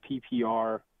 10-team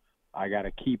PPR. I got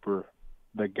a keeper.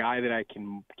 The guy that I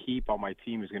can keep on my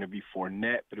team is going to be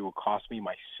Fournette, but it will cost me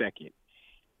my 2nd.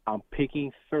 I'm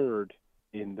picking 3rd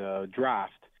in the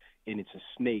draft, and it's a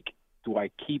snake. Do I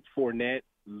keep Fournette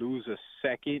lose a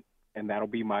second, and that'll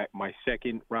be my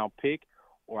second round pick,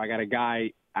 or I got a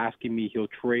guy asking me he'll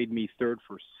trade me third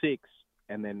for 6,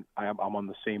 and then I'm on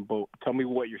the same boat. Tell me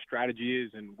what your strategy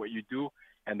is and what you do,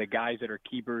 and the guys that are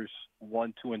keepers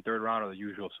 1, 2, and third round are the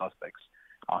usual suspects.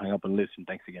 I'll hang up and listen.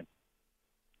 Thanks again.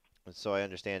 So I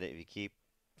understand that if you keep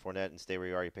Fournette and stay where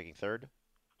you are, you're picking third?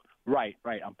 Right.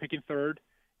 I'm picking third,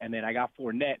 and then I got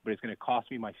Fournette, but it's going to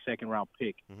cost me my second round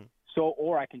pick. Mm-hmm. So,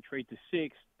 or I can trade to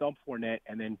 6, dump Fournette,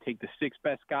 and then take the 6th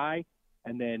best guy,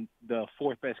 and then the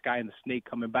 4th best guy in the snake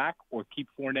coming back, or keep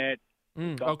Fournette,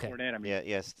 dump Fournette.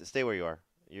 Yes, stay where you are.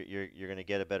 You're going to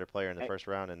get a better player in the first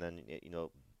round, and then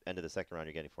end of the second round,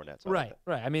 you're getting Fournette. So right.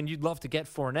 I mean, you'd love to get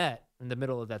Fournette in the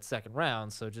middle of that second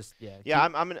round. So just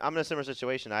I'm in a similar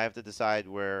situation. I have to decide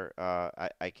where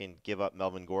I can give up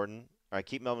Melvin Gordon, or I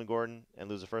keep Melvin Gordon and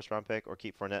lose a first round pick, or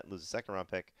keep Fournette and lose a second round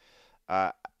pick.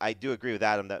 I do agree with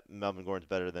Adam that Melvin Gordon's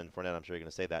better than Fournette. I'm sure you're going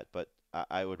to say that, but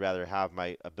I would rather have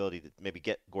my ability to maybe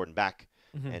get Gordon back,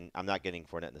 and I'm not getting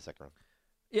Fournette in the second round.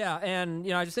 Yeah, and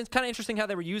I just think it's kind of interesting how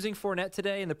they were using Fournette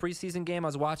today in the preseason game. I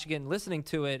was watching it and listening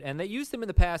to it, and they used him in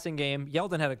the passing game.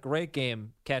 Yeldon had a great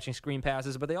game catching screen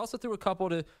passes, but they also threw a couple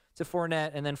to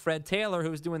Fournette, and then Fred Taylor, who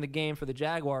was doing the game for the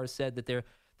Jaguars, said that they're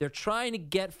trying to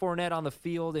get Fournette on the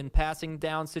field in passing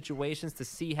down situations to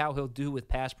see how he'll do with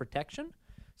pass protection.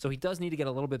 So he does need to get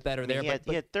a little bit better there.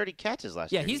 He had 30 catches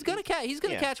last year. Yeah, he's gonna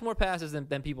catch more passes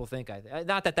than people think.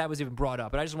 Not that was even brought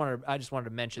up, but I just wanted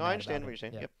to mention. No, that I understand about what you're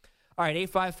saying. Yeah. Yep. All right,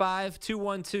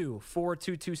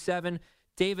 855-212-4227.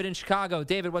 David in Chicago.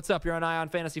 David, what's up? You're on Ion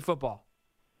Fantasy Football.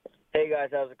 Hey, guys.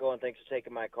 How's it going? Thanks for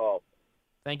taking my call.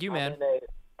 Thank you, man.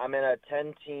 I'm in a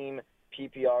 10-team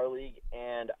PPR league,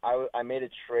 and I made a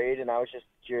trade, and I was just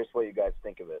curious what you guys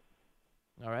think of it.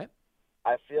 All right.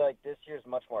 I feel like this year's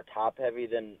much more top-heavy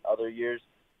than other years,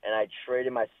 and I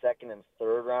traded my second and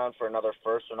third round for another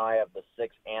first, and I have the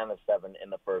 6 and the 7 in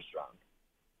the first round.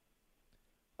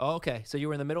 Oh, okay, so you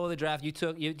were in the middle of the draft. You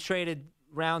traded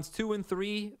rounds 2 and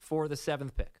 3 for the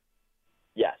 7th pick.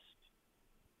 Yes.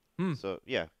 So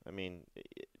yeah, I mean,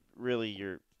 really,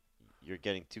 you're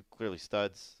getting two clearly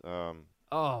studs.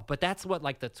 But that's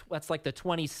that's like the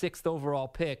 26th overall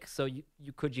pick. So you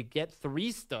could get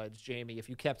 3 studs, Jamie, if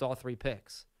you kept all 3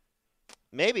 picks.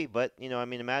 Maybe, but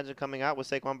imagine coming out with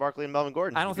Saquon Barkley and Melvin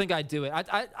Gordon. I don't think I'd do it.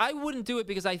 I wouldn't do it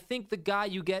because I think the guy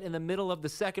you get in the middle of the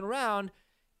second round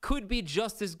could be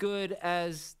just as good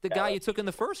as the guy you took in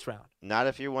the first round. Not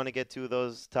if you want to get 2 of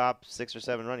those top 6 or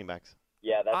 7 running backs.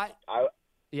 Yeah, go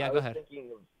was ahead.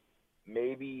 Thinking of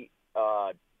maybe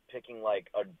picking like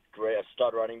a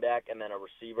stud running back and then a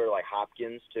receiver like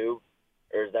Hopkins too,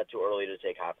 or is that too early to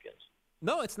take Hopkins?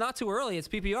 No, it's not too early. It's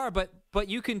PPR, but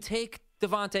you can take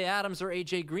Devontae Adams or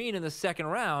AJ Green in the second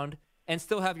round and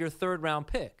still have your third round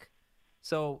pick.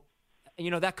 So,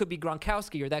 that could be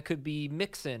Gronkowski or that could be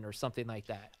Mixon or something like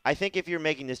that. I think if you're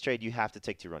making this trade, you have to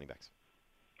take 2 running backs.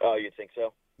 Oh, you think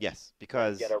so? Yes,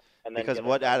 because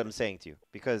what Adam's saying to you,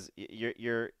 because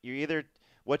you're either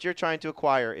what you're trying to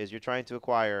acquire is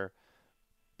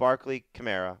Barkley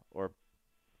Kamara or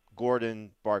Gordon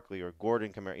Barkley or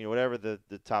Gordon Kamara, whatever the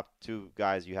top 2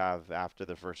 guys you have after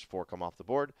the first 4 come off the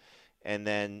board, and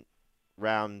then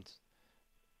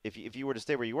if you were to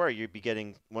stay where you were, you'd be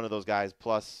getting one of those guys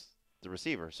plus the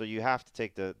receiver. So you have to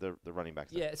take the running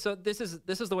backs. Yeah. So this is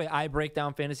the way I break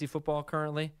down fantasy football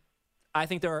currently. I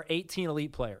think there are 18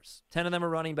 elite players. 10 of them are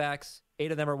running backs. 8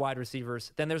 of them are wide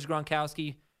receivers. Then there's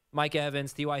Gronkowski, Mike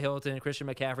Evans, T.Y. Hilton, Christian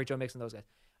McCaffrey, Joe Mixon, those guys.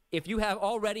 If you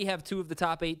already have 2 of the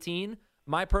top 18,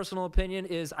 my personal opinion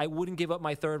is I wouldn't give up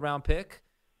my third round pick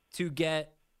to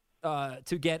get a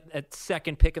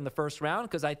second pick in the first round,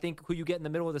 because I think who you get in the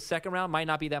middle of the second round might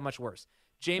not be that much worse.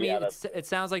 Jamie, it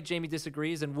sounds like Jamie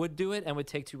disagrees and would do it and would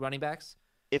take 2 running backs.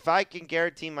 If I can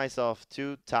guarantee myself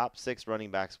 2 top 6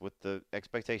 running backs with the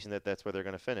expectation that that's where they're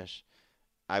going to finish,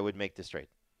 I would make this trade.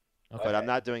 Okay. But I'm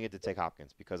not doing it to take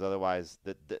Hopkins, because otherwise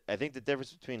I think the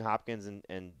difference between Hopkins and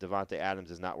Devontae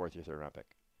Adams is not worth your third round pick.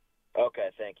 Okay,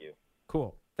 thank you.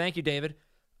 Cool. Thank you, David.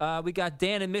 We got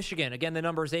Dan in Michigan. Again, the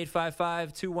number is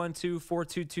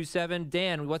 855-212-4227.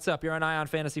 Dan, what's up? You're on Ion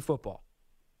Fantasy Football.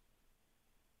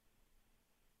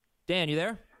 Dan, you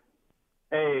there?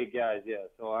 Hey, guys. Yeah,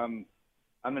 so I'm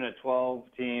in a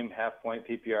 12-team half-point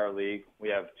PPR league. We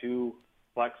have 2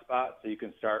 flex spots, so you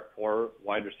can start 4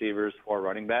 wide receivers, 4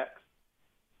 running backs.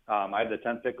 I have the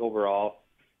 10th pick overall.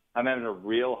 I'm having a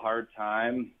real hard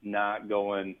time not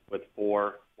going with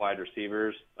 4 wide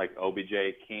receivers like OBJ,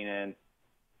 Keenan,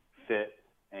 Fit,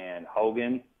 and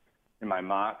Hogan in my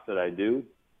mocks that I do.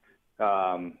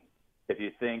 If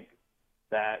you think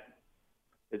that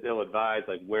is ill-advised,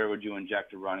 like where would you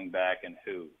inject a running back and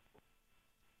who?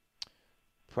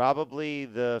 Probably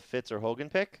the Fitz or Hogan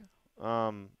pick.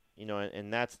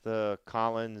 And that's the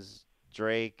Collins,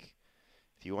 Drake.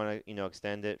 If you want to,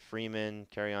 extend it, Freeman,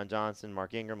 Kerryon Johnson,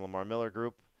 Mark Ingram, Lamar Miller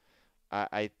group.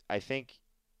 I think,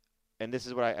 and this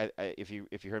is what I if you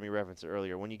heard me reference it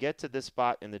earlier, when you get to this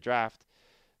spot in the draft,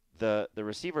 the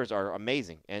receivers are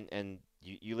amazing, and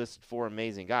you listed 4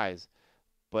 amazing guys,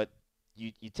 but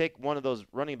you take one of those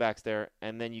running backs there,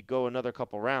 and then you go another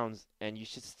couple rounds, and you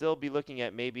should still be looking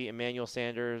at maybe Emmanuel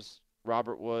Sanders,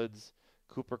 Robert Woods,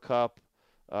 Cooper Kupp,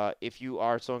 if you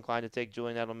are so inclined to take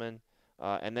Julian Edelman,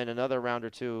 and then another round or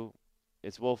two,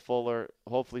 it's Will Fuller,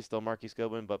 hopefully still Marquise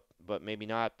Goodwin, but maybe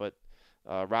not, but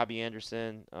Robbie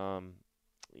Anderson. I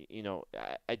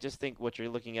just think what you're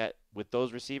looking at with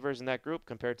those receivers in that group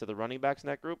compared to the running backs in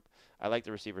that group, I like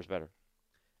the receivers better.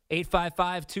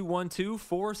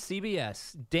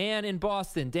 855-212-4CBS. Dan in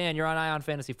Boston. Dan, you're on Ion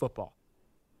Fantasy Football.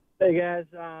 Hey, guys.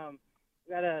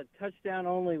 Got a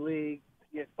touchdown-only league.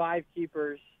 You get 5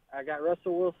 keepers. I got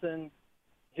Russell Wilson,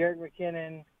 Jared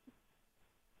McKinnon,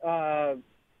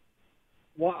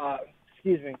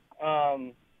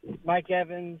 Mike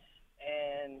Evans,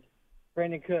 and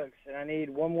Brandon Cooks. And I need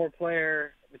one more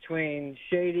player between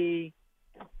Shady,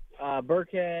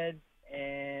 Burkhead,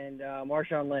 and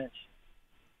Marshawn Lynch.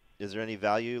 Is there any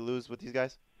value you lose with these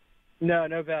guys?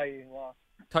 No value lost.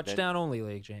 Touchdown only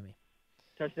league, Jamie.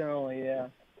 Touchdown only, yeah.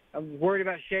 I'm worried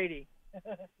about Shady.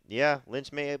 Yeah,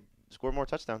 Lynch may score more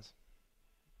touchdowns.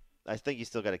 I think you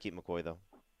still got to keep McCoy, though.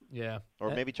 Yeah. Or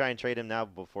maybe try and trade him now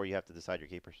before you have to decide your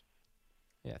keepers.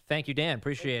 Yeah, thank you, Dan.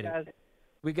 Appreciate it.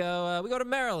 We go to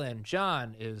Maryland.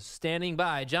 John is standing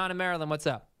by. John in Maryland, what's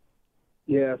up?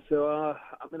 Yeah, so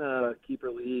I'm in a keeper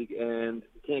league, and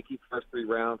we can't keep first 3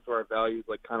 rounds, so our value's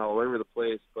kind of all over the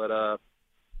place. But I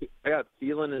got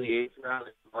Thielen in the 8th round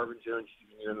and Marvin Jones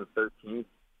Jr. in the 13th.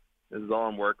 This is all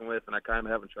I'm working with, and I kind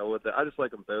of having trouble with it. I just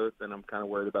like them both, and I'm kind of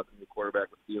worried about the new quarterback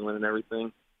with Thielen and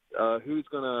everything. Who's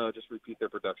going to just repeat their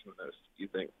production the most, do you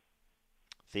think?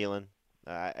 Thielen.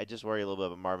 I just worry a little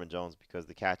bit about Marvin Jones because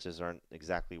the catches aren't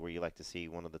exactly where you like to see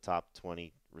one of the top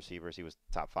 20 receivers. He was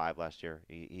top 5 last year.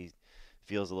 He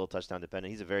feels a little touchdown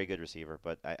dependent. He's a very good receiver,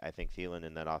 but I think Thielen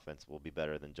in that offense will be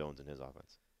better than Jones in his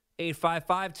offense.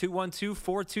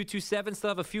 855-212-4227. Still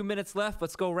have a few minutes left.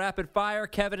 Let's go rapid fire.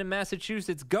 Kevin in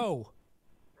Massachusetts, go.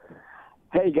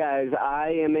 Hey, guys. I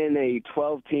am in a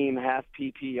 12-team half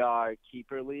PPR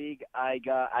keeper league. I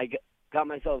got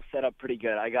myself set up pretty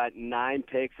good. I got 9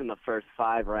 picks in the first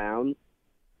 5 rounds.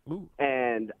 Ooh.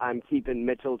 And I'm keeping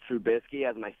Mitchell Trubisky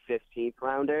as my 15th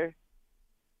rounder.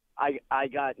 I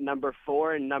got number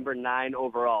 4 and number 9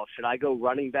 overall. Should I go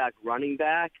running back,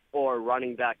 or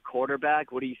running back,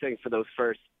 quarterback? What do you think for those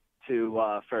first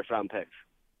 2 first-round picks?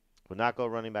 Would not go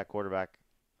running back, quarterback.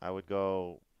 I would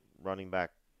go running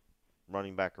back, or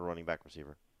running back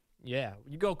receiver. Yeah,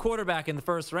 you go quarterback in the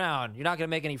first round. You're not going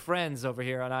to make any friends over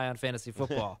here on Ion Fantasy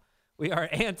Football. We are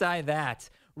anti that.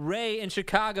 Ray in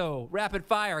Chicago, rapid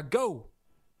fire, go.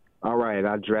 All right,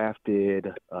 I drafted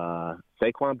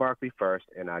Saquon Barkley first,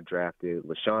 and I drafted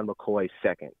LaShawn McCoy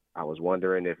second. I was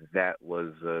wondering if that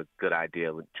was a good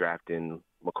idea with drafting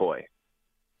McCoy.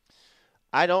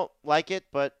 I don't like it,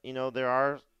 but, there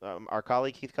are our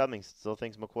colleague Keith Cummings still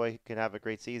thinks McCoy can have a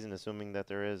great season, assuming that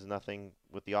there is nothing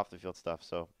with the off-the-field stuff.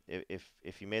 So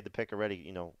if you made the pick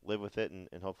already, live with it, and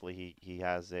hopefully he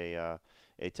has a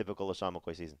typical LaShawn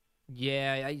McCoy season.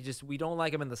 Yeah, we don't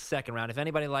like him in the second round. If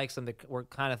anybody likes him, we're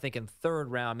kind of thinking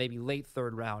third round, maybe late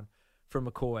third round for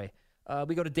McCoy.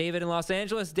 We go to David in Los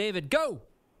Angeles. David, go.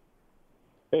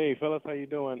 Hey, fellas, how you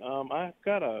doing? I've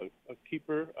got a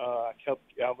keeper. I kept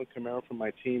Alvin Kamara from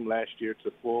my team last year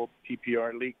to full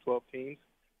PPR league, 12 teams.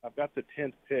 I've got the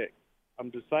 10th pick. I'm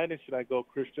deciding should I go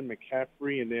Christian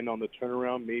McCaffrey and then on the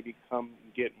turnaround maybe come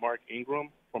get Mark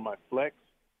Ingram for my flex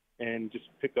and just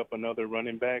pick up another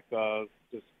running back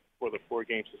just for the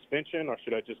 4-game suspension, or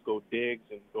should I just go Diggs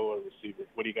and go a receiver?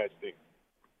 What do you guys think?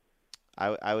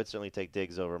 I would certainly take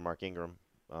Diggs over Mark Ingram.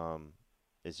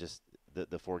 It's just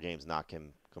the 4 games knock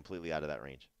him completely out of that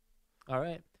range. All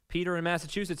right. Peter in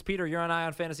Massachusetts. Peter, you're on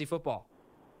Ion Fantasy Football.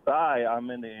 Hi, I'm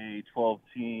in a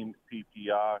 12-team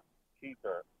PPR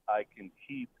keeper. I can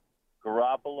keep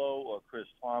Garoppolo or Chris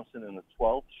Thompson in the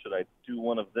 12th. Should I do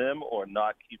one of them or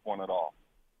not keep one at all?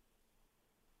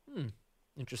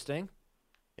 Interesting.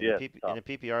 In a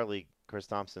PPR league, Chris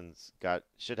Thompson's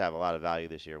should have a lot of value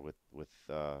this year with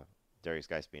Darius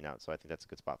Geis being out. So I think that's a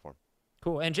good spot for him.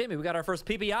 Cool. And Jamie, we got our first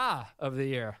PPR of the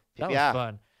year. That was PPR.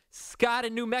 fun. Scott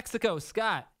in New Mexico.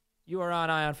 Scott, you are on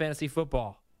Ion Fantasy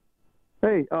Football.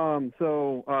 Hey,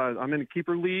 so I'm in a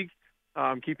keeper league.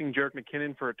 I'm keeping Jerick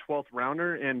McKinnon for a 12th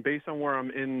rounder, and based on where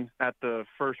I'm in at the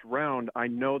first round, I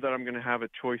know that I'm going to have a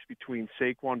choice between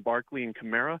Saquon Barkley and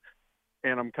Kamara,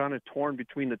 and I'm kind of torn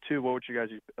between the two. What would you guys'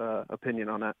 opinion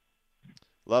on that?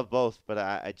 Love both, but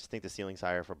I just think the ceiling's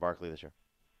higher for Barkley this year.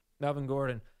 Melvin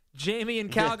Gordon. Jamie in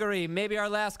Calgary, maybe our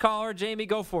last caller. Jamie,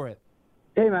 go for it.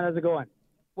 Hey, man, how's it going?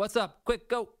 What's up? Quick,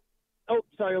 go. Oh,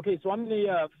 sorry. Okay, so I'm in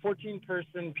the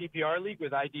 14-person PPR league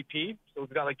with IDP, so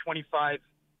we've got like 25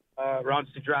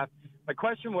 rounds to draft. My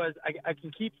question was, I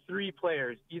can keep 3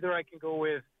 players. Either I can go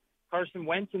with Carson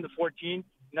Wentz in the 14th,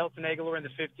 Nelson Aguilar in the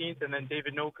 15th, and then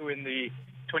David Njoku in the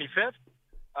 25th.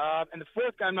 And the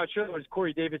 4th guy, I'm not sure, was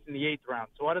Corey Davis in the 8th round.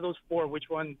 So out of those 4, which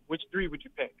 3 would you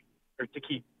pick or to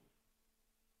keep?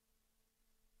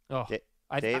 Oh,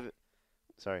 Dave,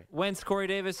 sorry. Wentz, Corey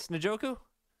Davis, Njoku?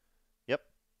 Yep.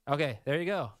 Okay, there you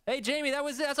go. Hey, Jamie,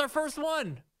 that's our first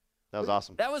one. That was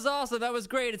awesome. That was awesome. That was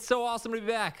great. It's so awesome to be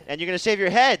back. And you're going to shave your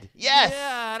head. Yes.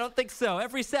 Yeah, I don't think so.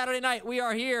 Every Saturday night, we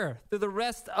are here through the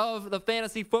rest of the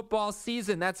fantasy football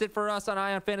season. That's it for us on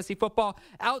Ion Fantasy Football.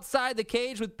 Outside the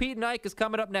Cage with Pete and Ike is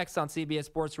coming up next on CBS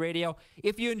Sports Radio.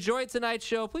 If you enjoyed tonight's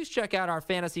show, please check out our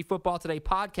Fantasy Football Today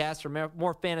podcast for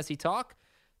more fantasy talk.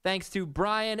 Thanks to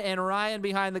Brian and Ryan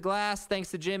behind the glass.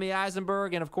 Thanks to Jamey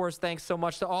Eisenberg. And, of course, thanks so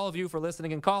much to all of you for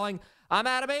listening and calling. I'm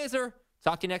Adam Aizer.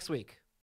 Talk to you next week.